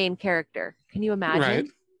a main character. Can you imagine? Right.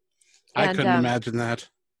 I couldn't imagine that.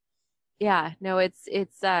 Yeah, no, it's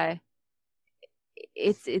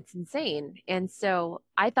insane. And so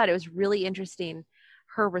I thought it was really interesting,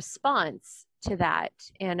 her response to that.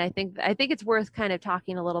 And I think it's worth kind of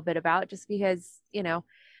talking a little bit about, just because,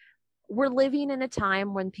 we're living in a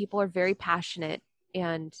time when people are very passionate,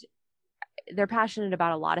 and they're passionate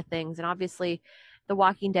about a lot of things. And obviously the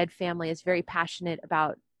Walking Dead family is very passionate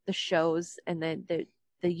about the shows and the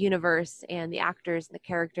universe and the actors and the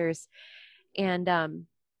characters. And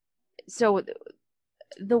so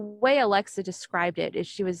the way Alexa described it is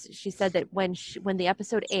she said that when the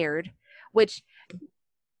episode aired, which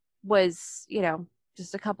was,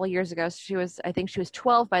 just a couple of years ago, so I think she was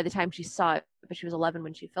 12 by the time she saw it, but she was 11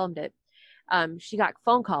 when she filmed it. She got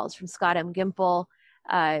phone calls from Scott M. Gimple,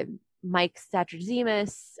 Mike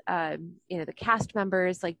Satrazemis, the cast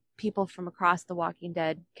members, like people from across the Walking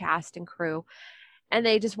Dead cast and crew. And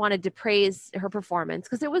they just wanted to praise her performance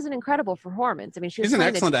because it was an incredible performance. I mean, she's an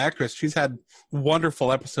excellent actress. She's had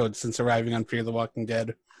wonderful episodes since arriving on Fear the Walking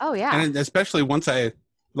Dead. Oh, yeah. And especially once I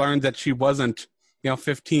learned that she wasn't,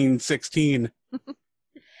 15, 16.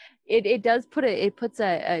 It does puts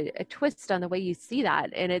a twist on the way you see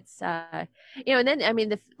that. And it's, and then, I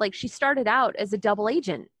mean, she started out as a double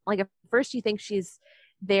agent. Like at first you think she's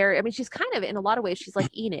there. I mean, she's kind of, in a lot of ways, she's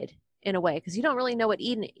like Enid in a way, because you don't really know what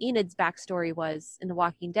Enid's backstory was in The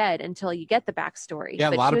Walking Dead until you get the backstory. Yeah,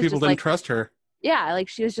 but a lot of people didn't trust her. Yeah, like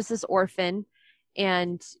she was just this orphan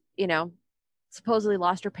and, supposedly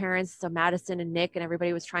lost her parents. So Madison and Nick and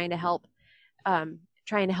everybody was trying to help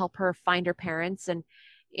her find her parents,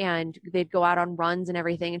 and they'd go out on runs and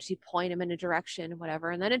everything, and she'd point them in a direction and whatever.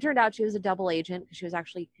 And then it turned out she was a double agent because she was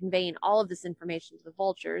actually conveying all of this information to the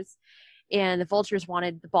Vultures, and the Vultures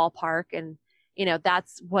wanted the ballpark. And,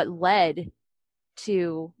 that's what led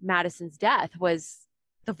to Madison's death was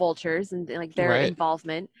the Vultures and like their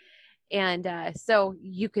involvement. And so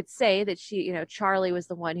you could say that she, Charlie was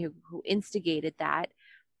the one who instigated that,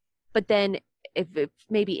 but then if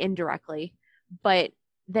maybe indirectly, but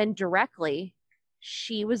then directly,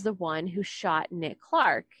 she was the one who shot Nick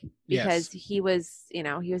Clark because he was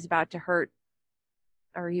about to hurt,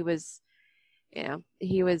 or he was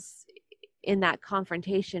in that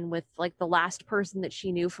confrontation with like the last person that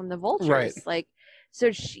she knew from the Vultures. Right. Like, so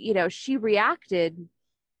she reacted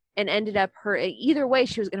and ended up either way,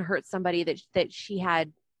 she was going to hurt somebody that she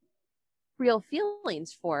had real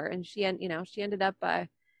feelings for. And she ended up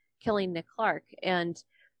killing Nick Clark. And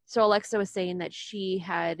so Alexa was saying that she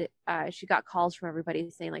got calls from everybody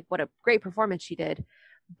saying like what a great performance she did,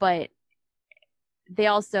 but they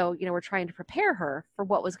also, were trying to prepare her for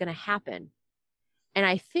what was going to happen. And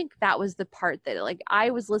I think that was the part that like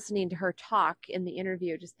I was listening to her talk in the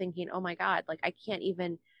interview, just thinking, oh my God, like I can't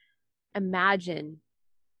even imagine,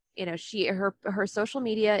 her social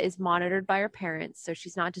media is monitored by her parents. So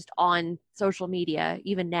she's not just on social media,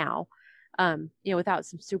 even now, without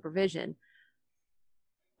some supervision.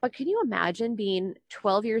 But can you imagine being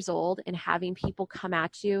 12 years old and having people come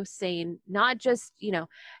at you saying, not just,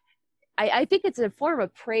 I think it's a form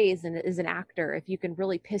of praise and as an actor, if you can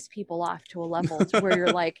really piss people off to a level to where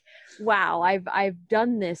you're like, wow, I've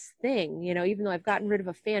done this thing, even though I've gotten rid of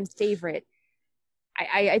a fan favorite.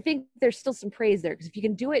 I think there's still some praise there because if you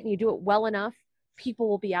can do it and you do it well enough, people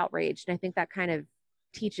will be outraged. And I think that kind of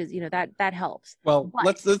teaches, that helps. Well,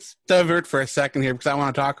 let's divert for a second here because I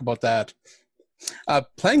want to talk about that.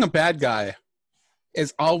 Playing a bad guy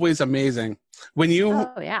is always amazing. One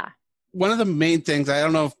of the main things, I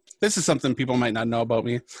don't know if this is something people might not know about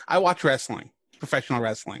me. I watch wrestling, professional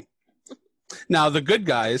wrestling. Now, the good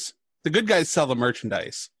guys sell the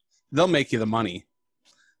merchandise. They'll make you the money.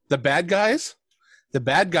 The bad guys are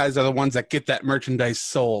the ones that get that merchandise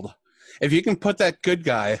sold. If you can put that good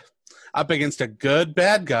guy up against a good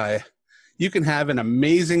bad guy, you can have an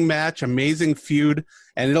amazing match, amazing feud,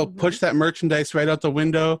 and it'll push that merchandise right out the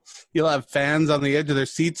window. You'll have fans on the edge of their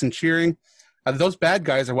seats and cheering. Those bad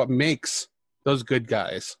guys are what makes those good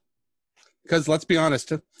guys. Because let's be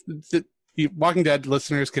honest, the Walking Dead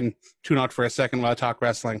listeners can tune out for a second while I talk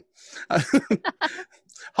wrestling.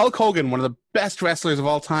 Hulk Hogan, one of the best wrestlers of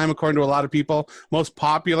all time, according to a lot of people, most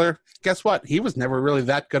popular. Guess what? He was never really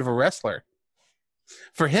that good of a wrestler.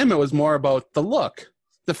 For him, it was more about the look,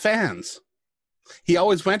 the fans. He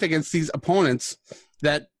always went against these opponents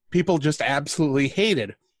that people just absolutely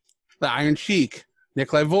hated. The Iron Sheik,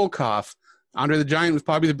 Nikolai Volkov, Andre the Giant was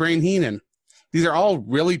probably the Brain Heenan. These are all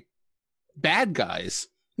really bad guys.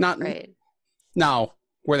 Not right. Now,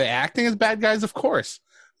 were they acting as bad guys? Of course.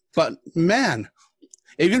 But man,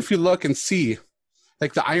 even if you look and see,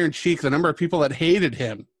 like the Iron Sheik, the number of people that hated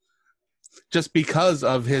him just because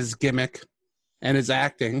of his gimmick and his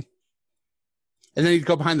acting. And then he'd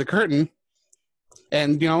go behind the curtain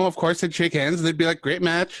and, of course, they'd shake hands and they'd be like, great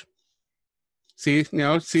match. See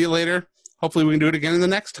you later. Hopefully we can do it again in the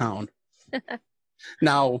next town.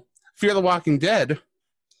 Now, Fear the Walking Dead,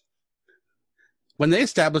 when they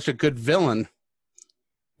establish a good villain,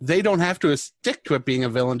 they don't have to stick to it being a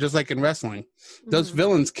villain, just like in wrestling. Those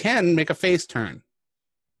villains can make a face turn.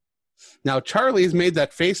 Now, Charlie's made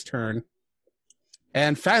that face turn,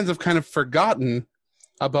 and fans have kind of forgotten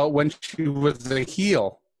about when she was a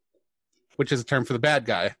heel, which is a term for the bad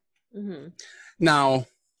guy. Now,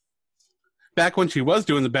 back when she was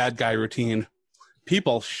doing the bad guy routine,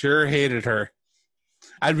 people sure hated her.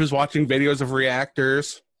 I was watching videos of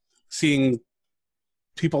reactors, seeing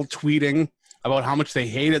people tweeting about how much they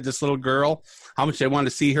hated this little girl, how much they wanted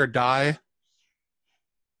to see her die.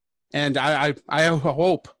 And I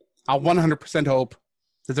hope, I 100% hope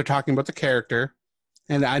that they're talking about the character.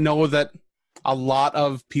 And I know that a lot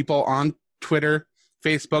of people on Twitter,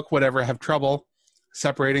 Facebook, whatever, have trouble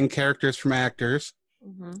separating characters from actors,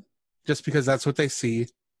 just because that's what they see.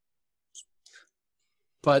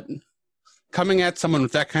 But coming at someone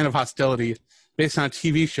with that kind of hostility based on a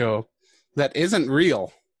TV show that isn't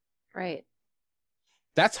real, right?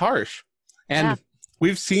 That's harsh. And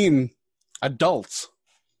we've seen adults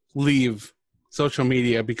leave social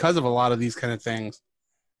media because of a lot of these kind of things.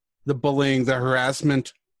 The bullying, the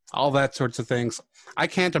harassment, all that sorts of things. I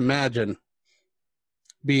can't imagine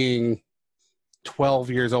being 12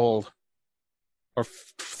 years old or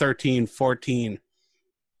 13, 14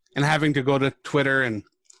 and having to go to Twitter and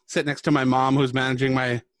sit next to my mom who's managing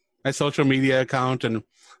my social media account and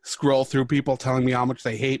scroll through people telling me how much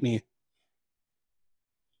they hate me.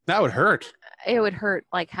 That would hurt. It would hurt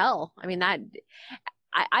like hell. I mean,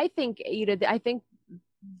 I think, I think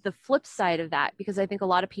the flip side of that, because I think a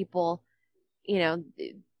lot of people,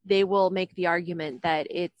 they will make the argument that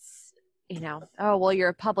it's, oh, well, you're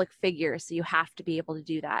a public figure, so you have to be able to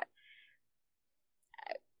do that.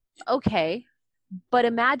 Okay. But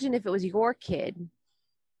imagine if it was your kid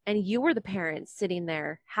and you were the parent sitting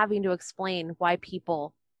there having to explain why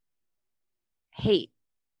people hate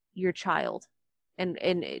your child. And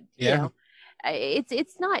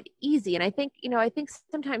it's not easy. And I think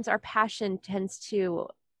sometimes our passion tends to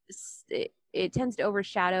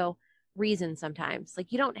overshadow reason sometimes.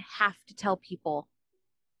 Like, you don't have to tell people,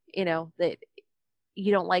 that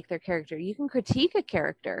you don't like their character. You can critique a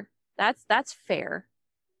character. That's fair.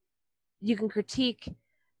 You can critique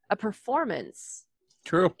a performance.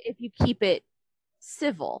 True. If you keep it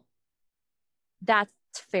civil, that's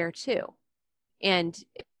fair too. And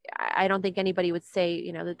I don't think anybody would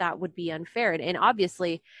say, that would be unfair. And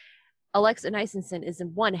obviously, Alexa Nisenson is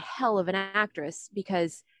one hell of an actress,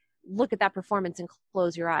 because look at that performance and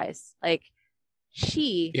close your eyes. Like,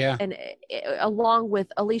 she, and along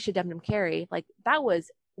with Alicia Debnam Carey, like, that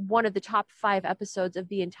was one of the top 5 episodes of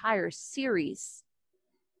the entire series.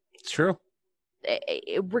 It's true.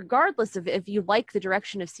 Regardless of if you like the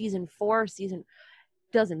direction of season 4,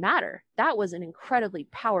 doesn't matter. That was an incredibly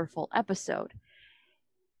powerful episode.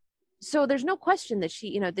 So there's no question that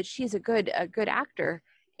she, that she's a good actor,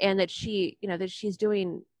 and that she, that she's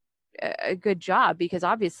doing a good job, because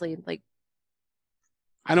obviously, like,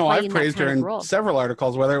 I know I've praised her in several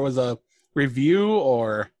articles, whether it was a review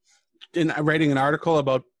or in writing an article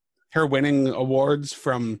about her winning awards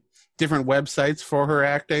from different websites for her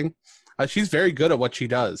acting. She's very good at what she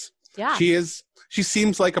does. Yeah. She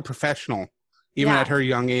seems like a professional, even at her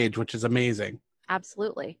young age, which is amazing.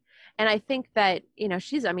 Absolutely. And I think that,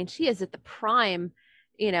 she is at the prime,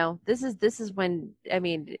 this is when,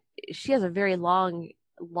 she has a very long,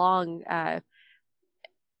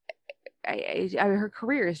 her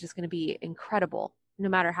career is just going to be incredible, no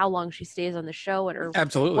matter how long she stays on the show or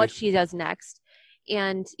Absolutely. What she does next.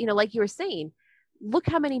 And, like you were saying, look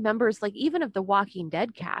how many members, like, even of the Walking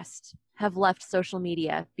Dead cast, have left social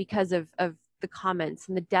media because of the comments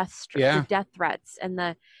and the death threats and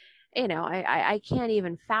the, I can't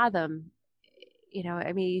even fathom,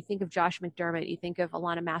 you think of Josh McDermott, you think of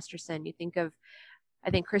Alana Masterson, you think of,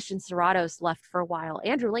 I think Christian Serrato's left for a while.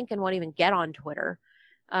 Andrew Lincoln won't even get on Twitter.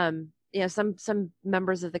 Some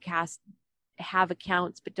members of the cast have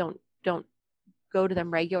accounts, but don't go to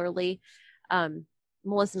them regularly.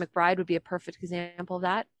 Melissa McBride would be a perfect example of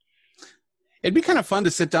that. It'd be kind of fun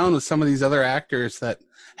to sit down with some of these other actors that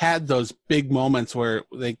had those big moments where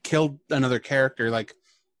they killed another character. Like,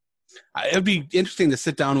 it'd be interesting to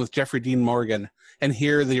sit down with Jeffrey Dean Morgan and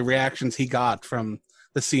hear the reactions he got from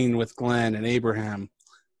the scene with Glenn and Abraham.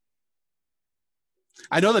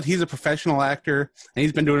 I know that he's a professional actor and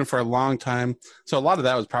he's been doing it for a long time. So a lot of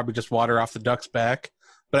that was probably just water off the duck's back.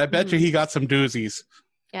 But I bet you he got some doozies.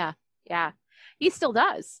 Yeah. Yeah. He still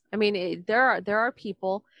does. There are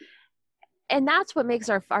people, and that's what makes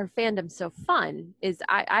our fandom so fun, is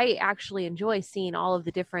I actually enjoy seeing all of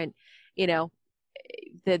the different, the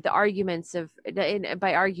arguments of, and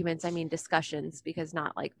by arguments, I mean discussions, because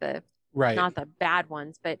not like not the bad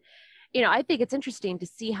ones, but, I think it's interesting to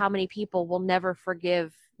see how many people will never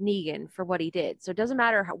forgive Negan for what he did. So it doesn't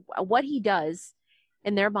matter what he does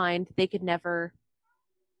in their mind, they could never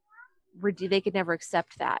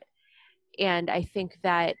accept that. And I think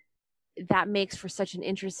that makes for such an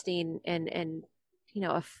interesting and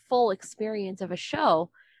a full experience of a show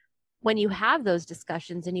when you have those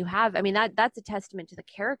discussions, and you have, that's a testament to the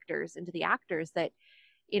characters and to the actors that,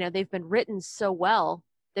 they've been written so well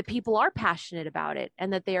that people are passionate about it,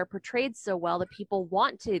 and that they are portrayed so well that people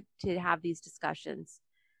want to have these discussions.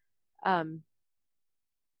 So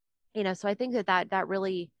I think that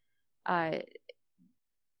really,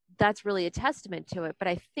 that's really a testament to it. But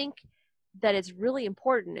I think that it's really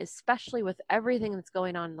important, especially with everything that's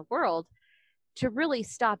going on in the world, to really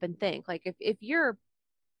stop and think. Like if you're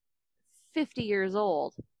 50 years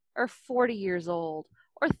old or 40 years old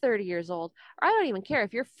or 30 years old, or I don't even care,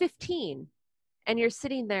 if you're 15 and you're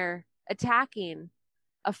sitting there attacking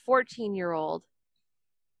a 14-year-old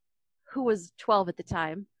who was 12 at the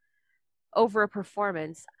time over a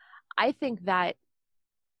performance, I think that,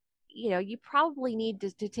 you probably need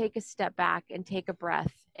to take a step back and take a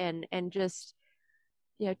breath and just,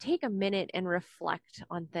 take a minute and reflect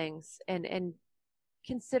on things and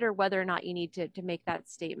consider whether or not you need to make that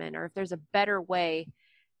statement, or if there's a better way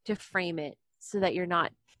to frame it so that you're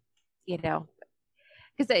not,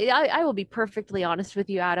 because I will be perfectly honest with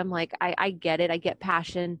you, Adam. Like I get it. I get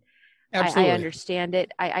passion. Absolutely. I understand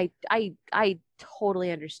it. I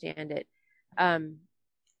totally understand it.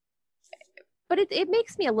 But it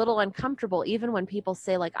makes me a little uncomfortable, even when people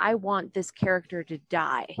say, like, I want this character to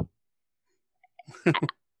die.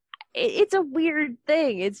 It's a weird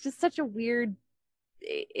thing. It's just such a weird,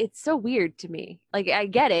 it's so weird to me. Like, I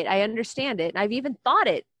get it. I understand it. And I've even thought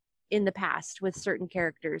it in the past with certain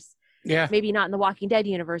characters. Yeah. Maybe not in the Walking Dead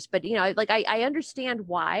universe, but, I understand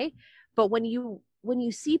why. But when you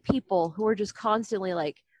see people who are just constantly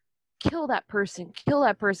like, kill that person,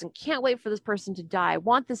 can't wait for this person to die,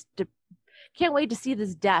 can't wait to see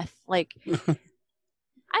this death. Like,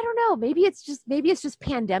 I don't know. Maybe it's just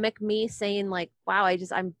pandemic me saying, like, wow, I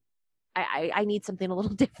need something a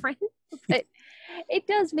little different. But it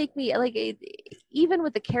does make me like, even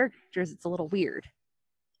with the characters, it's a little weird.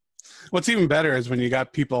 What's even better is when you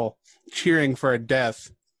got people cheering for a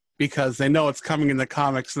death because they know it's coming in the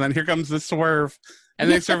comics, and then here comes the swerve,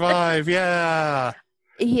 and they survive. Yeah.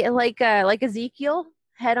 Yeah, like Ezekiel,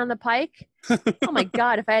 head on the pike. Oh my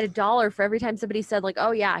God, if I had $1 for every time somebody said, like,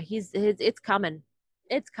 oh yeah, it's coming.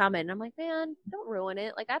 I'm like, man, don't ruin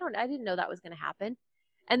it. Like, I didn't know that was going to happen.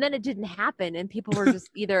 And then it didn't happen, and people were just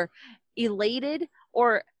either elated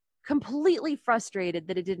or completely frustrated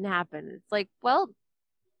that it didn't happen. It's like, well,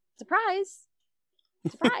 surprise.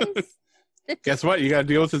 Guess what? You got to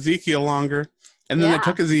deal with Ezekiel longer. And then they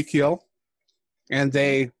took Ezekiel and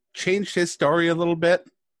they changed his story a little bit.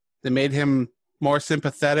 They made him more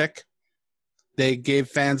sympathetic. They gave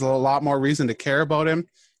fans a lot more reason to care about him.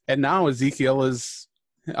 And now Ezekiel is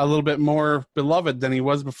a little bit more beloved than he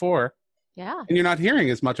was before. Yeah. And you're not hearing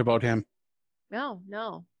as much about him.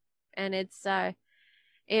 No. And it's,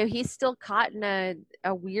 he's still caught in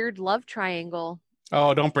a weird love triangle.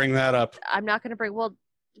 Oh, don't bring that up. I'm not going to bring, well,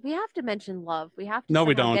 we have to mention love. We have to no,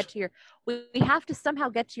 we don't. get to we have to somehow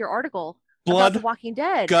get to your article Blood, about The Walking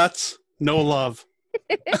Dead. Guts, no love.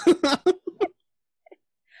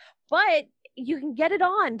 But you can get it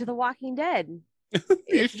on to The Walking Dead.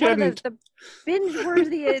 It's one of the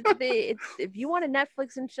binge-worthy. If you want to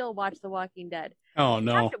Netflix and chill, watch The Walking Dead. Oh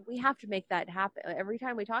no, we have to make that happen. Every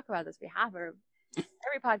time we talk about this, every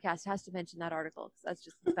podcast has to mention that article, because that's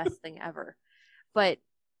just the best thing ever. But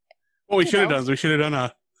what we should have done is we should have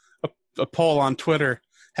done a poll on Twitter.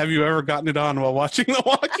 Have you ever gotten it on while watching The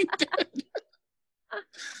Walking Dead?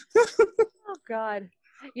 Oh God,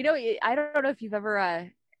 I don't know if you've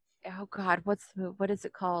ever. Oh God, what is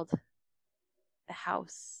it called? The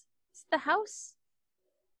House. It's The House.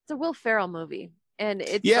 It's a Will Ferrell movie, and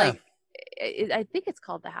it's like I think it's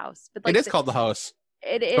called The House. But like, it is called The House.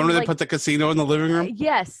 Don't they put the casino in the living room?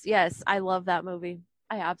 Yes. I love that movie.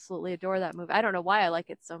 I absolutely adore that movie. I don't know why I like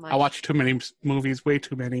it so much. I watch too many movies, way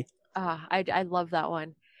too many. I love that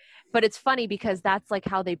one. But it's funny because that's like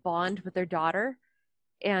how they bond with their daughter,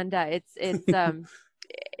 and it's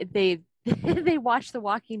they watch The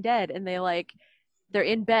Walking Dead, and they're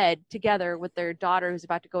in bed together with their daughter who's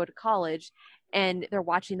about to go to college, and they're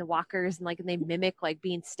watching the walkers, and they mimic like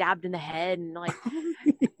being stabbed in the head, and like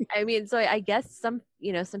I mean, so I guess some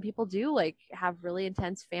people do like have really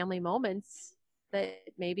intense family moments that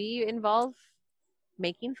maybe involve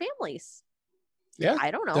making families. Yeah,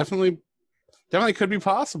 I don't know. Definitely could be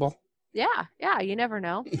possible. Yeah, you never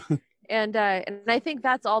know. And I think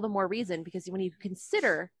that's all the more reason, because when you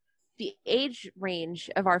consider the age range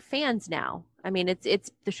of our fans now, I mean,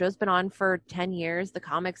 it's the show's been on for 10 years. The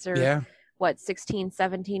comics are 16,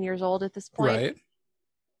 17 years old at this point. Right.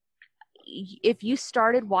 If you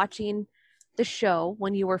started watching the show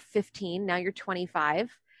when you were 15, now you're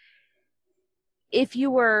 25. If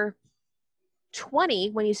you were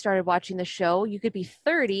 20 when you started watching the show. You could be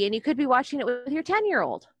 30 and you could be watching it with your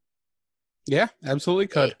 10-year-old. Yeah, absolutely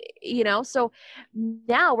could. So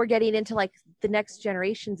now we're getting into like the next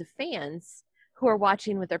generations of fans who are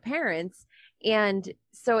watching with their parents. And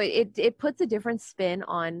so it puts a different spin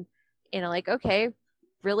on, like, okay,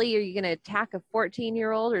 really, are you going to attack a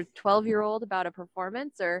 14-year-old or 12-year-old about a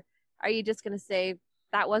performance? Or are you just going to say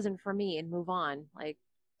that wasn't for me and move on? Like,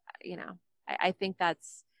 I think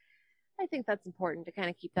that's important to kind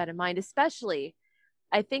of keep that in mind, especially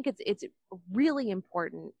I think it's really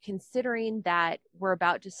important considering that we're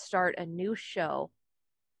about to start a new show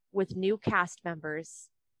with new cast members,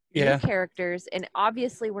 new characters, and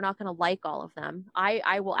obviously we're not going to like all of them.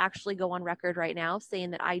 I will actually go on record right now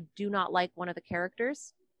saying that I do not like one of the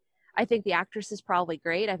characters. I think the actress is probably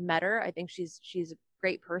great. I've met her. I think she's a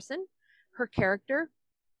great person. Her character,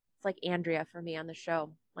 it's like Andrea for me on the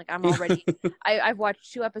show. Like I'm already, I've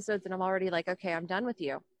watched 2 episodes and I'm already like, okay, I'm done with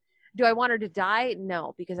you. Do I want her to die?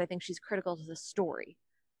 No, because I think she's critical to the story.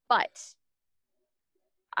 But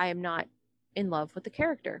I am not in love with the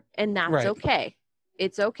character, and that's okay.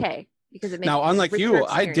 It's okay because it makes now, unlike you,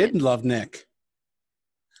 I did love Nick.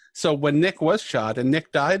 So when Nick was shot and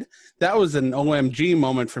Nick died, that was an OMG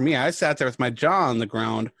moment for me. I sat there with my jaw on the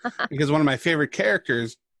ground because one of my favorite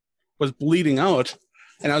characters was bleeding out,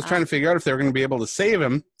 and I was trying to figure out if they were going to be able to save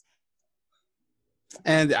him.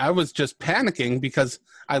 And I was just panicking because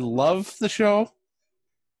I love the show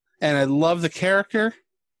and I love the character,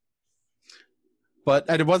 but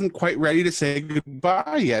I wasn't quite ready to say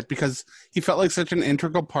goodbye yet because he felt like such an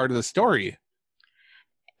integral part of the story.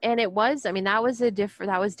 And it was, I mean, that was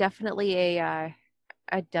definitely a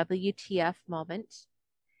WTF moment.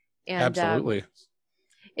 And absolutely.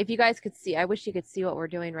 If you guys could see, I wish you could see what we're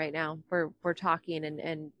doing right now. We're talking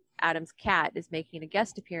and Adam's cat is making a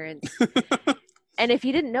guest appearance. And if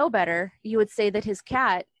you didn't know better, you would say that his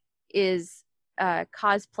cat is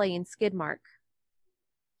cosplaying Skidmark.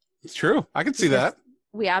 It's true. I can see that.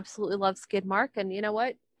 We absolutely love Skidmark. And you know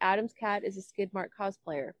what? Adam's cat is a Skidmark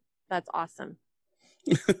cosplayer. That's awesome.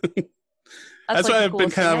 That's why I've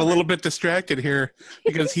been kind of a little bit distracted here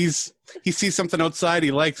because he sees something outside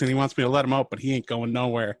he likes and he wants me to let him out, but he ain't going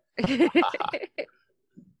nowhere.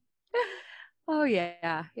 Oh,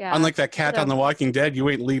 yeah. Unlike that cat on The Walking Dead, you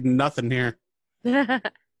ain't leading nothing here.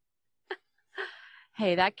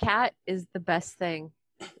 Hey, that cat is the best thing.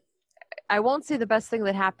 I won't say the best thing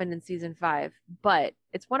that happened in season 5, but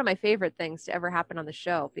it's one of my favorite things to ever happen on the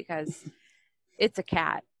show because it's a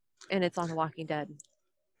cat and it's on The Walking Dead.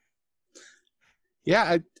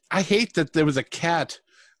 Yeah, I hate that there was a cat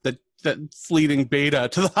that's leading Beta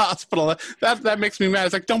to the hospital. That makes me mad.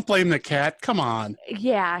 It's like, don't blame the cat. Come on.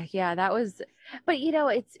 Yeah, that was. But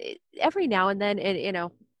it's every now and then,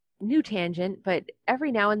 new tangent, but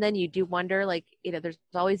every now and then you do wonder, like, there's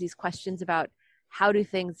always these questions about how do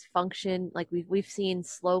things function. Like we've seen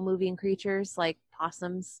slow moving creatures like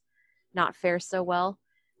possums not fare so well.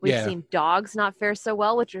 We've seen dogs not fare so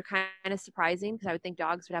well, which are kind of surprising because I would think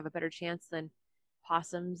dogs would have a better chance than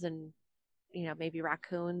possums and maybe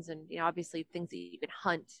raccoons and obviously things that you can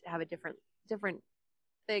hunt have a different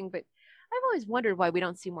thing. But I've always wondered why we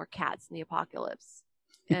don't see more cats in the apocalypse.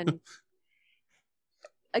 And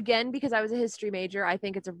again, because I was a history major, I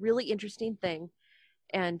think it's a really interesting thing.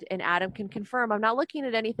 And Adam can confirm. I'm not looking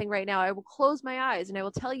at anything right now. I will close my eyes and I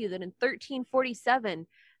will tell you that in 1347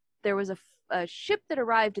 there was a ship that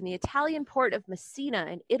arrived in the Italian port of Messina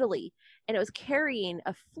in Italy, and it was carrying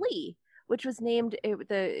a flea which was named,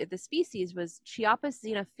 the species was Chiapus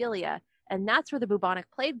xenophilia, and that's where the bubonic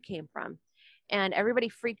plague came from. And everybody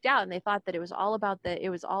freaked out, and they thought that it was all about the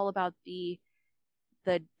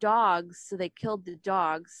dogs, so they killed the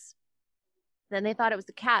dogs. Then they thought it was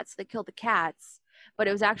the cats, so they killed the cats, but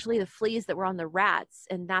it was actually the fleas that were on the rats,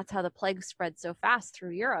 and that's how the plague spread so fast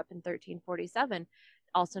through Europe in 1347,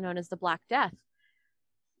 also known as the Black Death.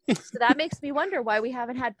 So that makes me wonder why we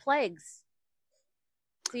haven't had plagues.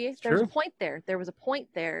 See, there's a point there. There was a point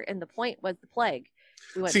there, and the point was the plague.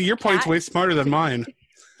 See, your point's way smarter than mine.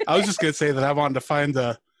 I was just going to say that I wanted to find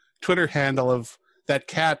the Twitter handle of that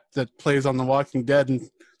cat that plays on The Walking Dead and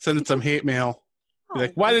send it some hate mail. Be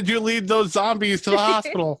like, why did you lead those zombies to the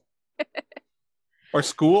hospital? Or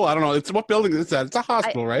school? I don't know. What building is that? It's a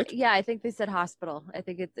hospital, right? Yeah, I think they said hospital. I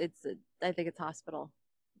think it's hospital.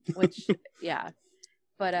 Which, yeah.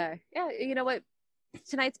 But, yeah, you know what?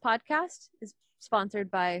 Tonight's podcast is sponsored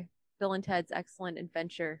by Bill and Ted's Excellent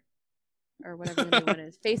Adventure, or whatever the new one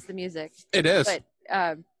is. Face the Music. It is.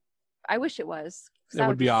 But I wish it was. That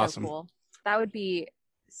would be awesome. So cool. That would be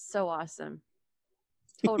so awesome.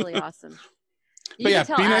 Totally awesome. You can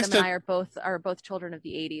tell Adam and I are both children of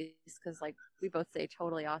the 80s because like we both say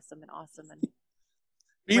totally awesome and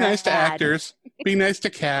be nice to actors, be nice to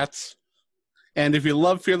cats, and if you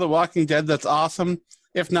love Fear the Walking Dead, that's awesome.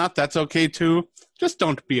 If not, that's okay too. Just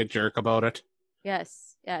don't be a jerk about it.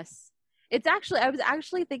 Yes. It's actually, I was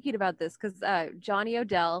actually thinking about this because Johnny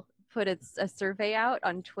Odell put a survey out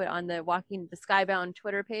on the Skybound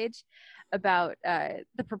Twitter page about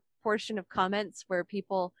the proportion of comments where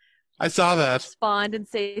people I saw that respond and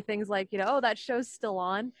say things like, oh, that show's still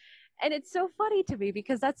on. And it's so funny to me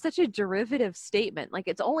because that's such a derivative statement. Like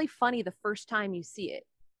it's only funny the first time you see it.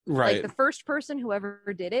 Right. Like the first person who ever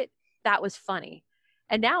did it, that was funny.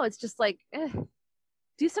 And now it's just like,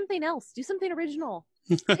 do something else. Do something original.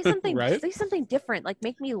 Say something, right? Say something different. Like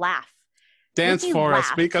make me laugh. Dance for us.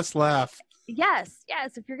 Make us laugh. Yes.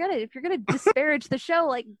 If you're gonna disparage the show,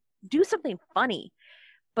 like do something funny.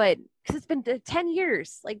 But because it's been 10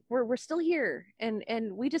 years, like we're still here, and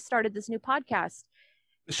we just started this new podcast.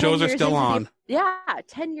 The shows are still on.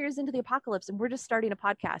 10 years into the apocalypse, and we're just starting a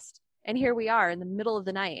podcast, and here we are in the middle of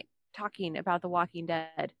the night talking about The Walking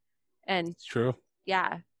Dead. And it's true.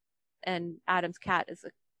 Yeah, and Adam's cat is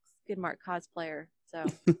a Skidmark cosplayer. So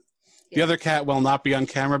the other cat will not be on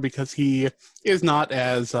camera because he is not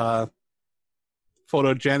as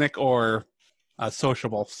photogenic or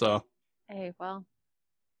sociable. So hey, well.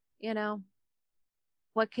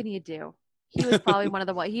 What can you do? He was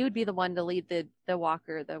probably he would be the one to lead the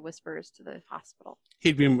walker, the whisperers to the hospital.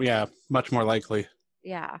 He'd be, much more likely.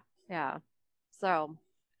 Yeah. So,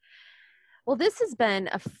 well, this has been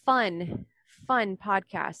a fun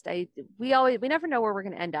podcast. We never know where we're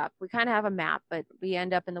going to end up. We kind of have a map, but we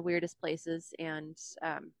end up in the weirdest places. And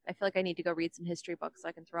I feel like I need to go read some history books so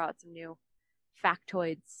I can throw out some new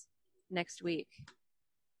factoids next week.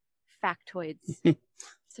 Factoids.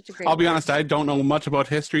 Such a great I'll be honest, I don't know much about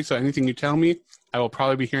history, so anything you tell me, I will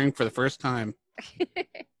probably be hearing for the first time.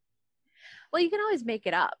 Well, you can always make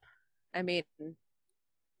it up. I mean,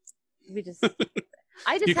 I just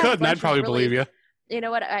you could, and I'd probably believe you. You know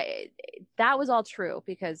what? That was all true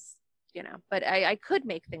because, but I could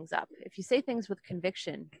make things up. If you say things with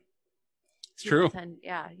conviction. It's true.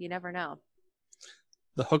 You never know.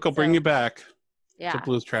 The hook will bring you back. Yeah. The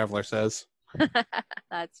Blues Traveler says.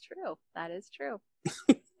 That's true. That is true.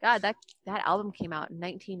 God, that album came out in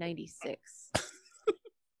 1996.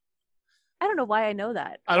 I don't know why I know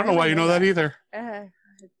that. I don't know why you know that either.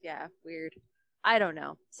 Yeah, weird. I don't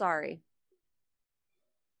know. Sorry.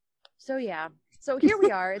 So yeah. So here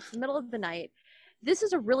we are. It's the middle of the night. This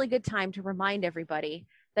is a really good time to remind everybody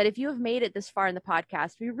that if you have made it this far in the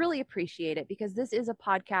podcast, we really appreciate it because this is a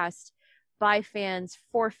podcast by fans,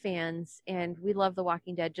 for fans, and we love The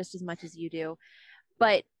Walking Dead just as much as you do.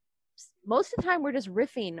 But most of the time we're just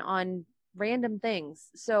riffing on random things.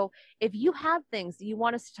 So if you have things that you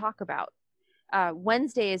want us to talk about,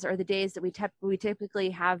 Wednesdays are the days that we typically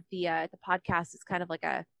have the podcast. It's kind of like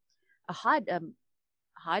a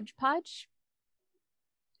hodgepodge.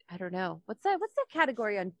 I don't know. What's that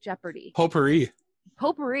category on Jeopardy? Potpourri.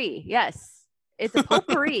 Yes. It's a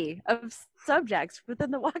potpourri of subjects within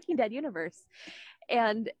the Walking Dead universe.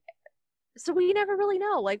 And so we never really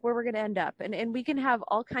know like where we're going to end up. And we can have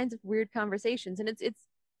all kinds of weird conversations. And it's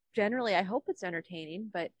generally, I hope it's entertaining,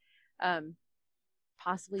 but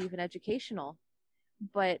possibly even educational.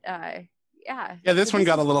 But yeah. Yeah, this one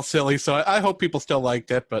got a little silly. So I hope people still liked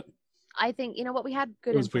it. But I think, we had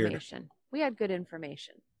good information. Weird. We had good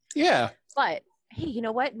information. Yeah. But hey, you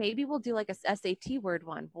know what? Maybe we'll do like a SAT word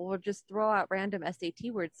one. We'll just throw out random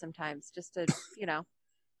SAT words sometimes just to,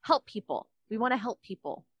 help people. We want to help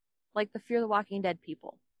people, like the Fear the Walking Dead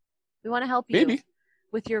people. We want to help you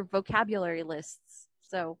with your vocabulary lists.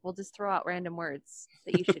 So we'll just throw out random words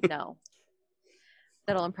that you should know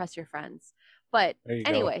that'll impress your friends. But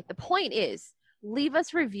anyway, the point is leave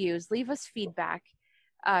us reviews, leave us feedback,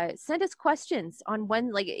 send us questions on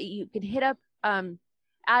when, like you can hit up,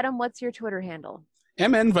 Adam, what's your Twitter handle?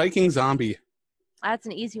 MN Viking Zombie. That's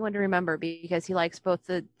an easy one to remember because he likes both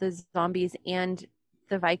the zombies and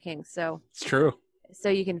the Vikings. So it's true. So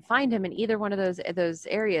you can find him in either one of those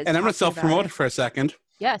areas. And I'm going to self-promote it for a second.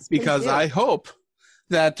 Yes, because I hope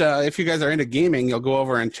that if you guys are into gaming, you'll go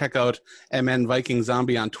over and check out MN Viking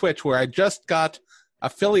Zombie on Twitch, where I just got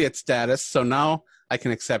affiliate status. So now I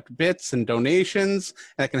can accept bits and donations,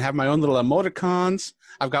 and I can have my own little emoticons.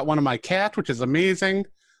 I've got one of my cat, which is amazing.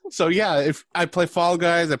 So yeah, if I play Fall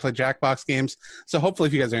Guys, I play Jackbox games. So hopefully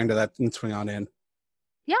if you guys are into that, then swing on in.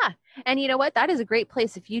 Yeah. And you know what? That is a great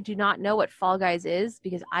place. If you do not know what Fall Guys is,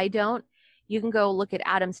 because I don't, you can go look at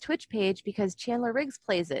Adam's Twitch page because Chandler Riggs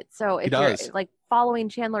plays it. So if you're like following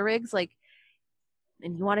Chandler Riggs, like,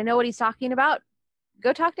 and you want to know what he's talking about,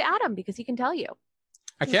 go talk to Adam because he can tell you.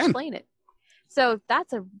 I can explain it. So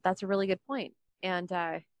that's a really good point. And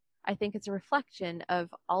I think it's a reflection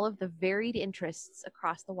of all of the varied interests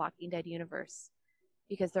across the Walking Dead universe,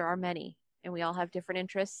 because there are many and we all have different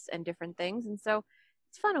interests and different things. And so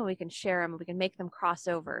it's fun when we can share them. We can make them cross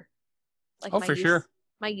over. Like sure.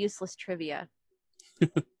 My useless trivia.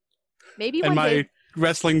 Maybe and one day,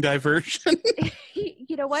 wrestling diversion.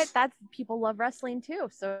 you know what? People love wrestling too.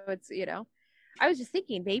 So it's, I was just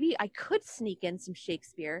thinking maybe I could sneak in some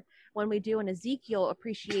Shakespeare when we do an Ezekiel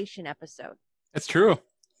appreciation episode. That's true.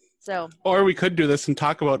 So, or we could do this and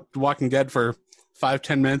talk about Walking Dead for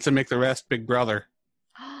 5-10 minutes and make the rest Big Brother.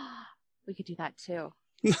 We could do that too.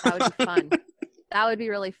 That would be fun. That would be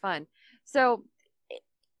really fun. So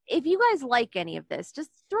if you guys like any of this,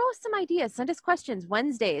 just throw us some ideas. Send us questions.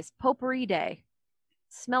 Wednesdays, potpourri day.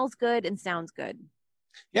 Smells good and sounds good.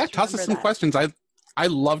 Yeah, toss us some questions. I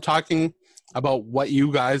love talking about what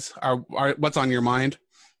you guys are what's on your mind,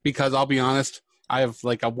 because I'll be honest, I have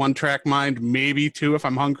like a one-track mind, maybe two if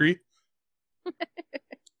I'm hungry.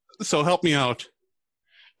 So help me out.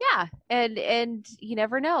 Yeah, and you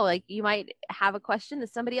never know. Like, you might have a question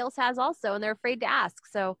that somebody else has also, and they're afraid to ask.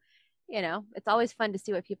 So, it's always fun to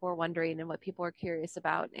see what people are wondering and what people are curious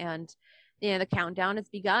about. And, the countdown has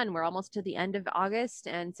begun. We're almost to the end of August,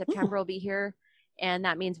 and September will be here. And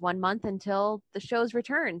that means 1 month until the show's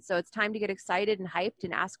return. So it's time to get excited and hyped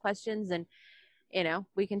and ask questions. And,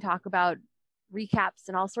 we can talk about recaps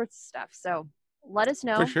and all sorts of stuff. So let us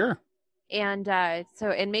know. For sure. And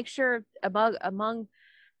and make sure above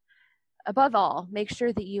all, make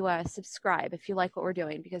sure that you subscribe if you like what we're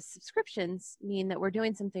doing, because subscriptions mean that we're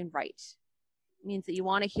doing something right. It means that you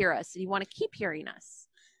want to hear us and you want to keep hearing us.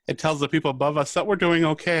 It tells the people above us that we're doing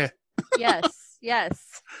okay. Yes.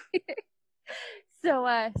 So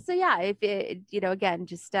yeah, if it, again,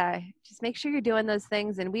 just make sure you're doing those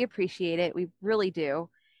things, and we appreciate it. We really do.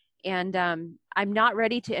 And I'm not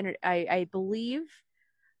ready to I believe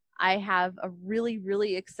I have a really,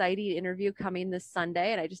 really exciting interview coming this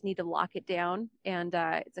Sunday, and I just need to lock it down. And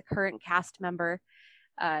it's a current cast member.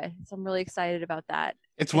 So I'm really excited about that.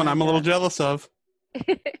 It's one I'm a little jealous of.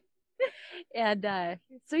 And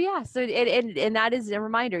so that is a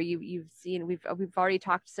reminder. You've seen, we've already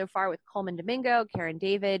talked so far with Coleman Domingo, Karen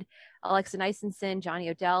David, Alexa Nisenson, Johnny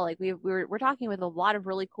Odell. Like we're talking with a lot of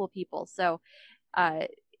really cool people. So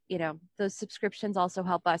those subscriptions also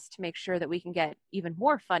help us to make sure that we can get even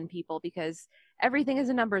more fun people, because everything is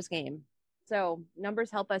a numbers game. So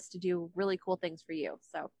numbers help us to do really cool things for you.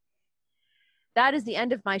 So that is the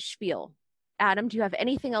end of my spiel. Adam, do you have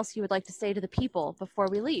anything else you would like to say to the people before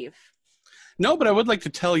we leave? No, but I would like to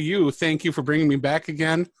tell you, thank you for bringing me back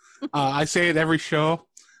again. I say it every show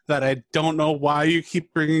that I don't know why you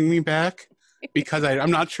keep bringing me back, because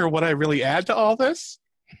I'm not sure what I really add to all this,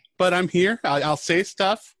 but I'm here. I'll say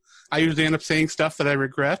stuff. I usually end up saying stuff that I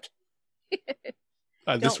regret.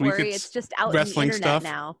 This week it's just out wrestling in the internet stuff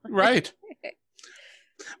now. Right.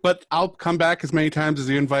 But I'll come back as many times as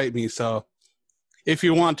you invite me. So if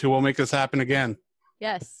you want to, we'll make this happen again.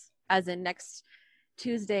 Yes. As in next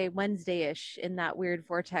Tuesday, Wednesday-ish, in that weird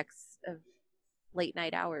vortex of late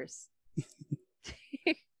night hours.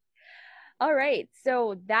 All right.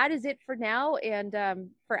 So that is it for now. And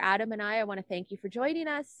for Adam and I want to thank you for joining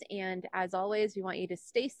us. And as always, we want you to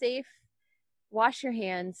stay safe, wash your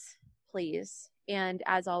hands, please. And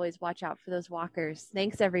as always, watch out for those walkers.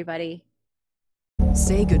 Thanks, everybody.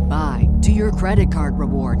 Say goodbye to your credit card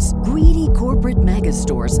rewards. Greedy corporate mega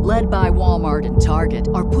stores, led by Walmart and Target,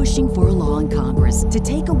 are pushing for a law in Congress to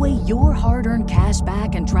take away your hard-earned cash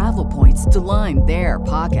back and travel points to line their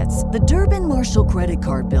pockets. The Durbin-Marshall credit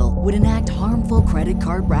card bill would enact harmful credit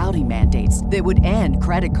card routing mandates that would end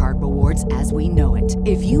credit card rewards as we know it.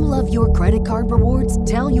 If you love your credit card rewards,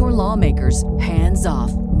 tell your lawmakers, hands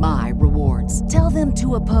off my rewards. Tell them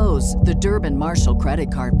to oppose the Durbin-Marshall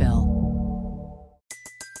credit card bill.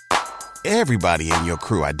 Everybody in your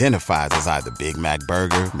crew identifies as either Big Mac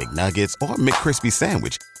Burger, McNuggets, or McCrispy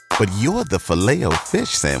Sandwich. But you're the Filet-O-Fish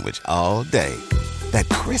Sandwich all day. That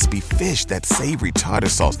crispy fish, that savory tartar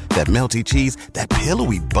sauce, that melty cheese, that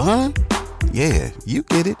pillowy bun. Yeah, you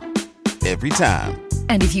get it. Every time.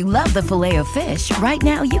 And if you love the Filet-O-Fish, right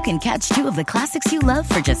now you can catch two of the classics you love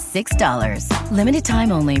for just $6. Limited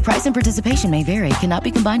time only. Price and participation may vary. Cannot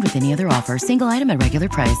be combined with any other offer. Single item at regular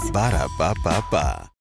price. Ba-da-ba-ba-ba.